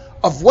help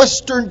of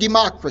Western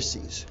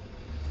democracies.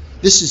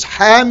 This is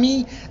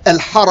Hami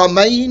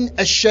al-Haramain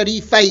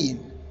al-Sharifain.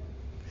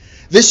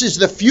 This is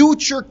the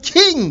future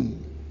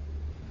king,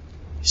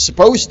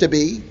 supposed to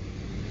be,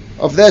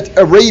 of that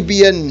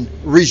Arabian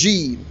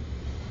regime.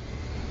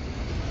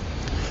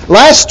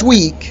 Last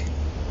week,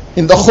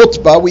 in the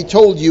khutbah, we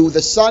told you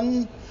the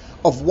son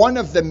of one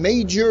of the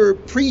major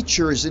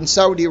preachers in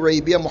Saudi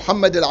Arabia,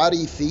 Muhammad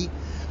al-Arifi,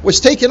 was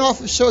taken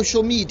off of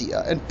social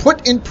media and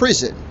put in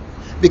prison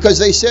because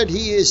they said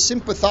he is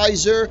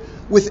sympathizer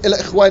with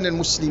Al-Ikhwan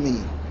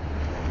al-Muslimin.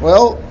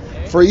 Well,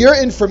 for your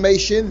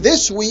information,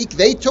 this week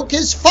they took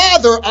his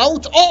father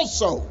out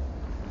also.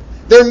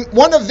 They're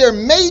one of their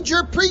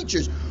major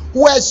preachers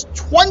who has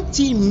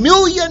 20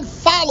 million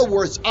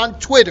followers on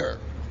Twitter.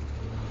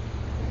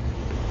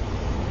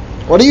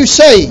 What do you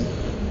say?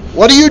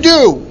 What do you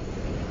do?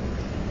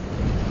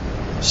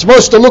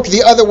 Supposed to look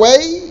the other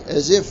way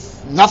as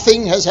if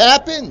nothing has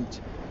happened.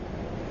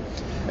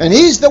 And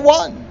he's the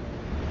one,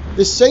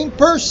 this same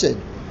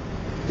person,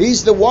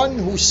 he's the one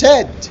who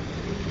said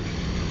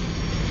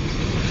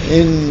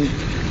in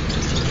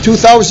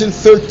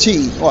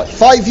 2013,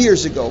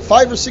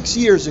 5 or 6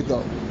 years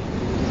ago,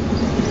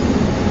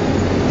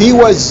 he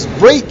was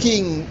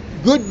breaking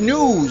good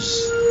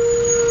news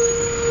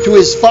to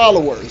his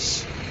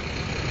followers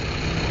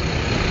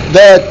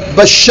that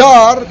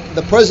Bashar,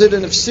 the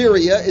president of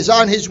Syria, is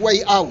on his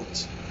way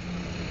out.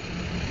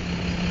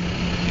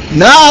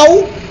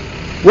 Now,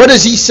 what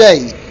does he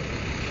say?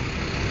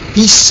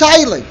 He's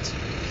silent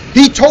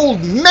He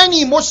told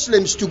many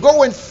Muslims to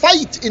go and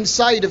fight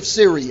inside of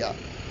Syria.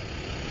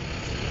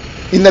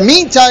 In the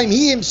meantime,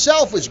 he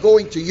himself was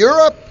going to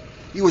Europe,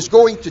 he was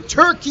going to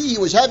Turkey, he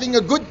was having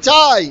a good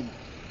time.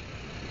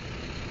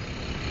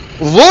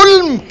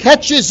 Dhulm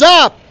catches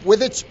up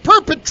with its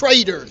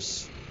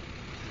perpetrators.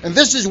 And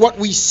this is what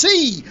we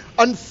see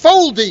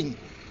unfolding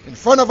in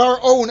front of our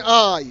own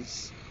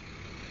eyes.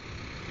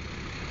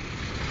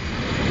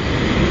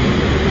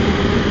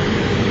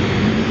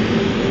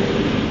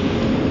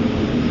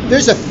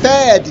 There's a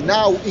fad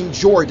now in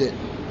Jordan.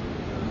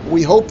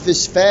 We hope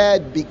this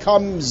fad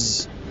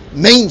becomes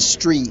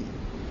mainstream.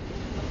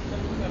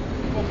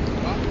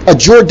 A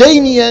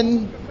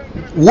Jordanian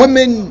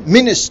woman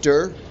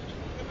minister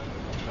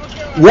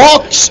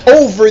walks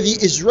over the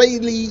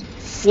Israeli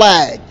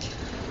flag,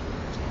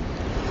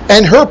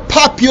 and her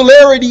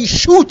popularity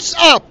shoots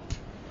up.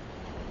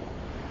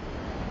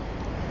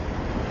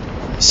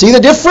 See the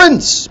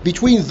difference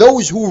between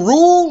those who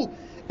rule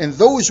and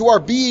those who are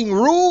being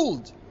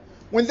ruled?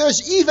 When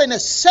there's even a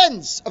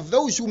sense of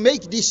those who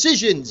make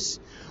decisions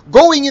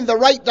going in the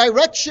right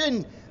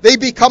direction, they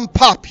become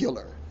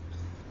popular.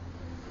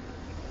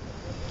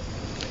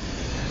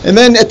 And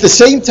then at the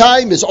same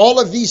time as all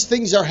of these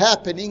things are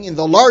happening, in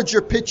the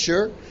larger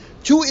picture,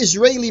 2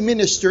 Israeli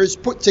ministers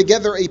put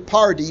together a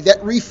party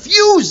that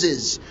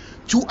refuses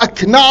to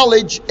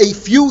acknowledge a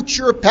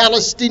future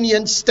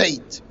Palestinian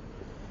state.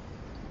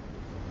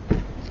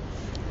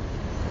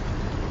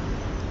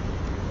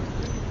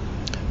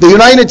 The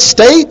United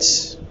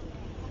States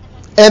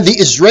and the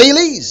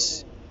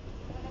Israelis,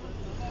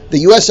 the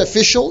US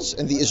officials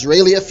and the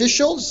Israeli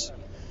officials,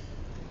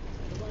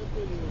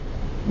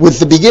 with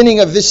the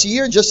beginning of this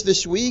year, just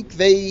this week,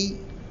 they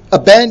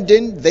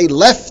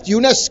left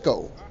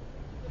UNESCO,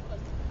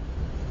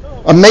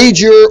 a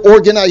major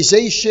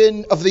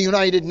organization of the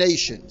United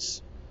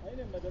Nations.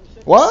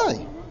 Why?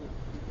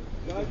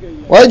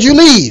 Why did you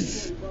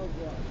leave?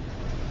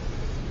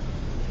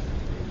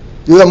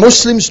 Do the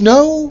Muslims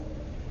know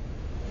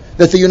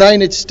that the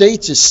United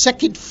States is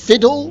second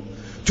fiddle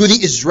to the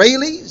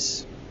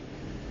Israelis?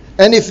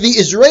 And if the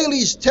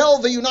Israelis tell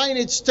the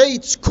United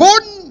States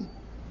kun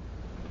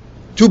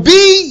to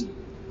be,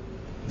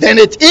 then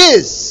it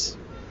is.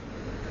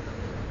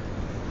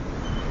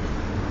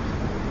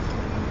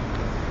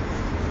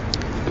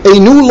 A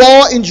new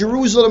law in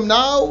Jerusalem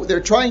now, they're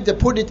trying to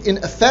put it in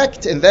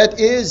effect, and that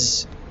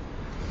is,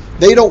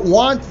 they don't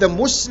want the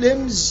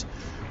Muslims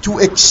to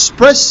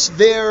express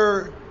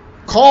their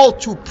call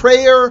to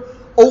prayer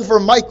over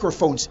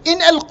microphones.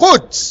 In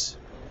Al-Quds,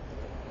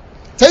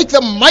 take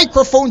the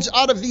microphones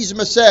out of these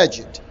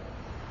masajid.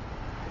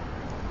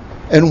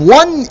 And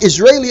one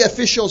Israeli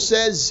official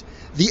says,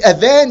 the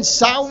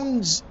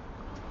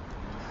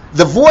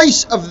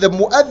voice of the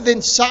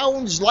mu'adhin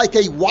sounds like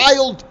a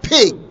wild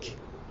pig.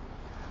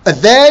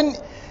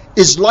 Adhan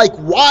is like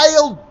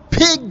wild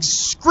pigs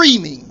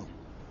screaming.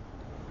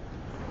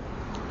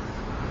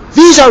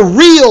 These are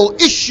real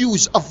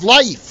issues of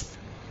life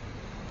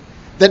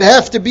that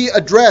have to be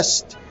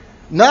addressed,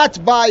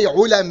 not by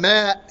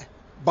ulama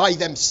by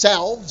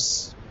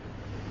themselves,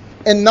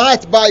 and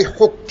not by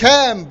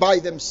hukam by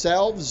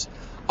themselves,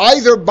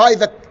 either by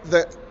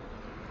the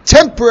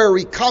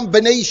temporary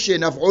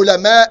combination of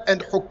ulama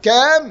and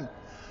hukam,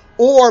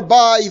 or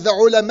by the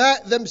ulama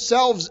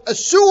themselves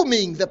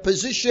assuming the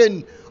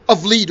position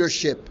of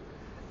leadership,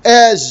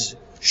 as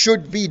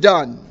should be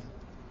done.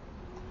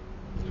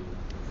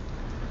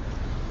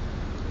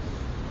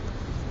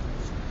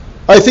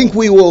 I think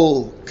we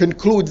will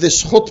conclude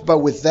this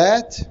khutbah with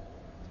that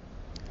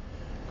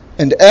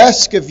and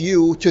ask of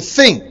you to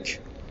think,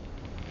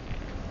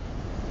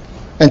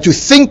 and to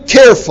think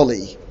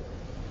carefully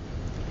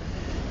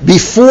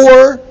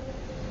before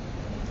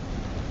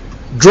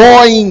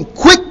drawing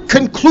quick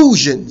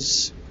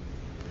conclusions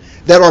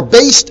that are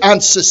based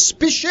on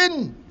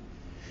suspicion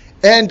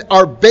and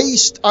are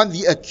based on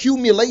the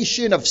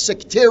accumulation of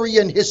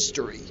sectarian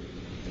history.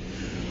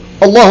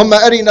 اللهم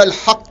أرنا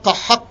الحق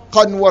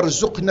حقا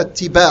وارزقنا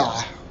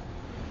اتباعه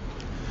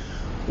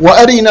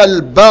وأرنا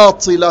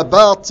الباطل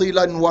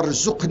باطلا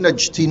وارزقنا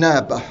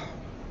اجتنابه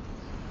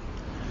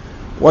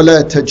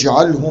ولا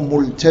تجعله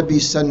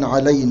ملتبسا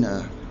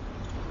علينا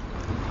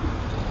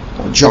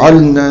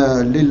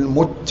واجعلنا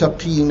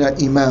للمتقين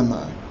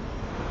إماما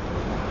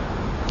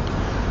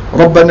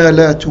ربنا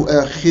لا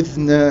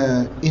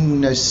تؤاخذنا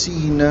إن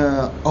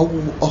نسينا أو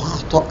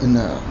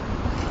أخطأنا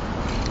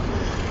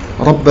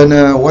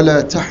ربنا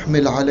ولا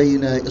تحمل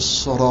علينا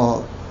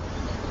إصرا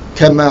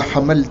كما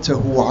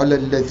حملته على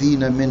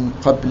الذين من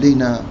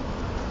قبلنا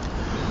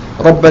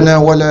ربنا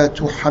ولا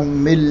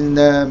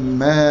تحملنا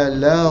ما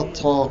لا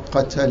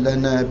طاقة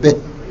لنا به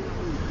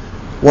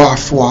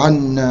واعف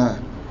عنا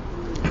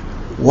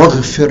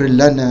واغفر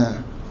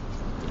لنا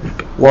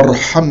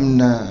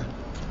وارحمنا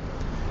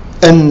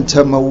أنت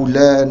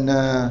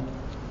مولانا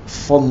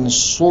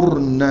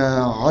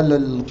فانصرنا على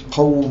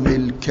القوم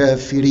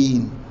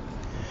الكافرين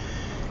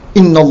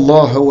إن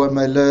الله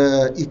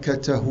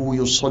وملائكته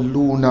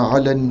يصلون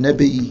على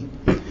النبي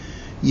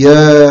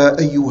يا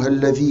أيها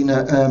الذين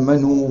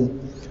آمنوا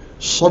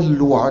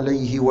صلوا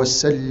عليه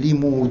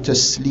وسلموا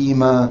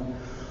تسليما.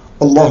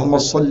 اللهم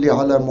صل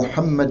على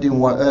محمد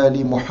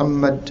وآل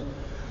محمد.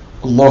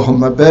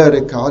 اللهم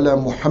بارك على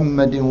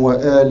محمد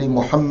وآل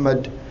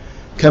محمد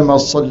كما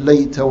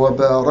صليت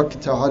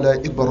وباركت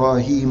على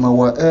إبراهيم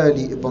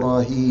وآل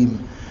إبراهيم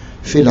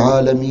في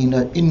العالمين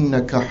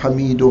إنك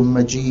حميد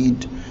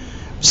مجيد.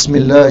 بسم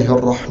الله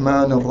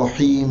الرحمن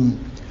الرحيم.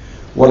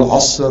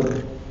 والعصر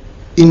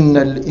إن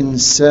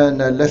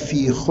الإنسان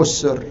لفي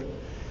خسر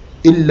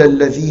إلا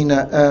الذين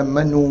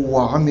آمنوا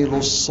وعملوا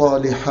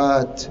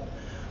الصالحات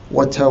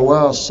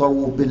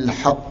وتواصوا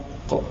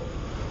بالحق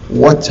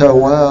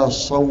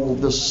وتواصوا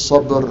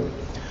بالصبر.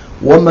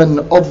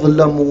 ومن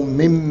أظلم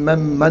ممن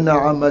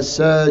منع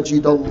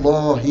مساجد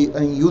الله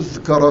أن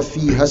يذكر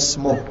فيها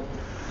اسمه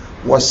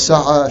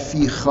وسعى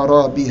في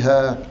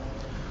خرابها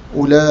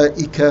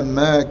أولئك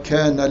ما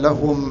كان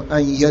لهم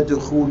أن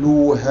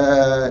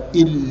يدخلوها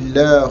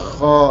إلا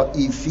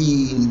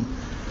خائفين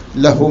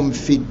لهم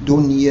في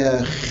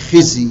الدنيا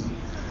خزي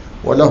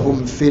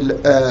ولهم في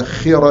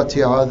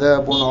الآخرة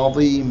عذاب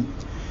عظيم.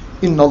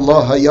 إن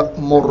الله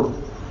يأمر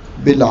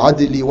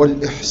بالعدل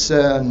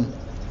والإحسان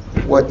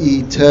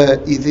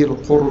وإيتاء ذي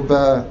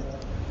القربى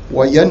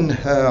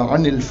وينهى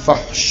عن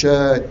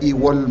الفحشاء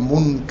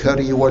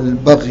والمنكر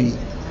والبغي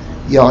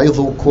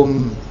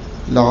يعظكم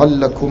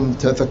لعلكم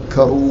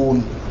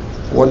تذكرون.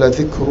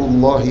 ولذكر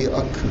الله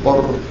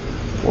أكبر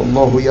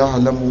والله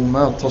يعلم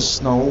ما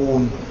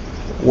تصنعون.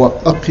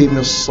 وأقم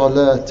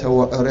الصلاة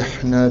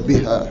وأرحنا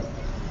بها.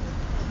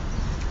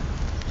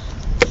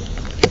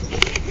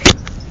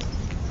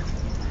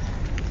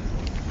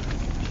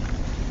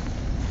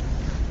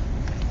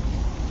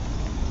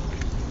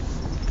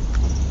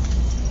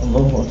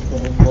 الله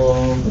أكبر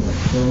الله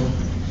أكبر.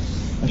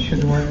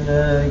 أشهد أن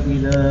لا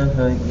إله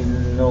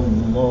إلا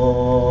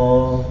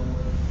الله.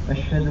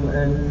 أشهد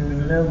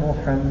أن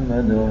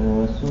محمدا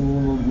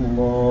رسول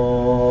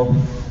الله.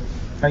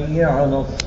 حي على الصلاة.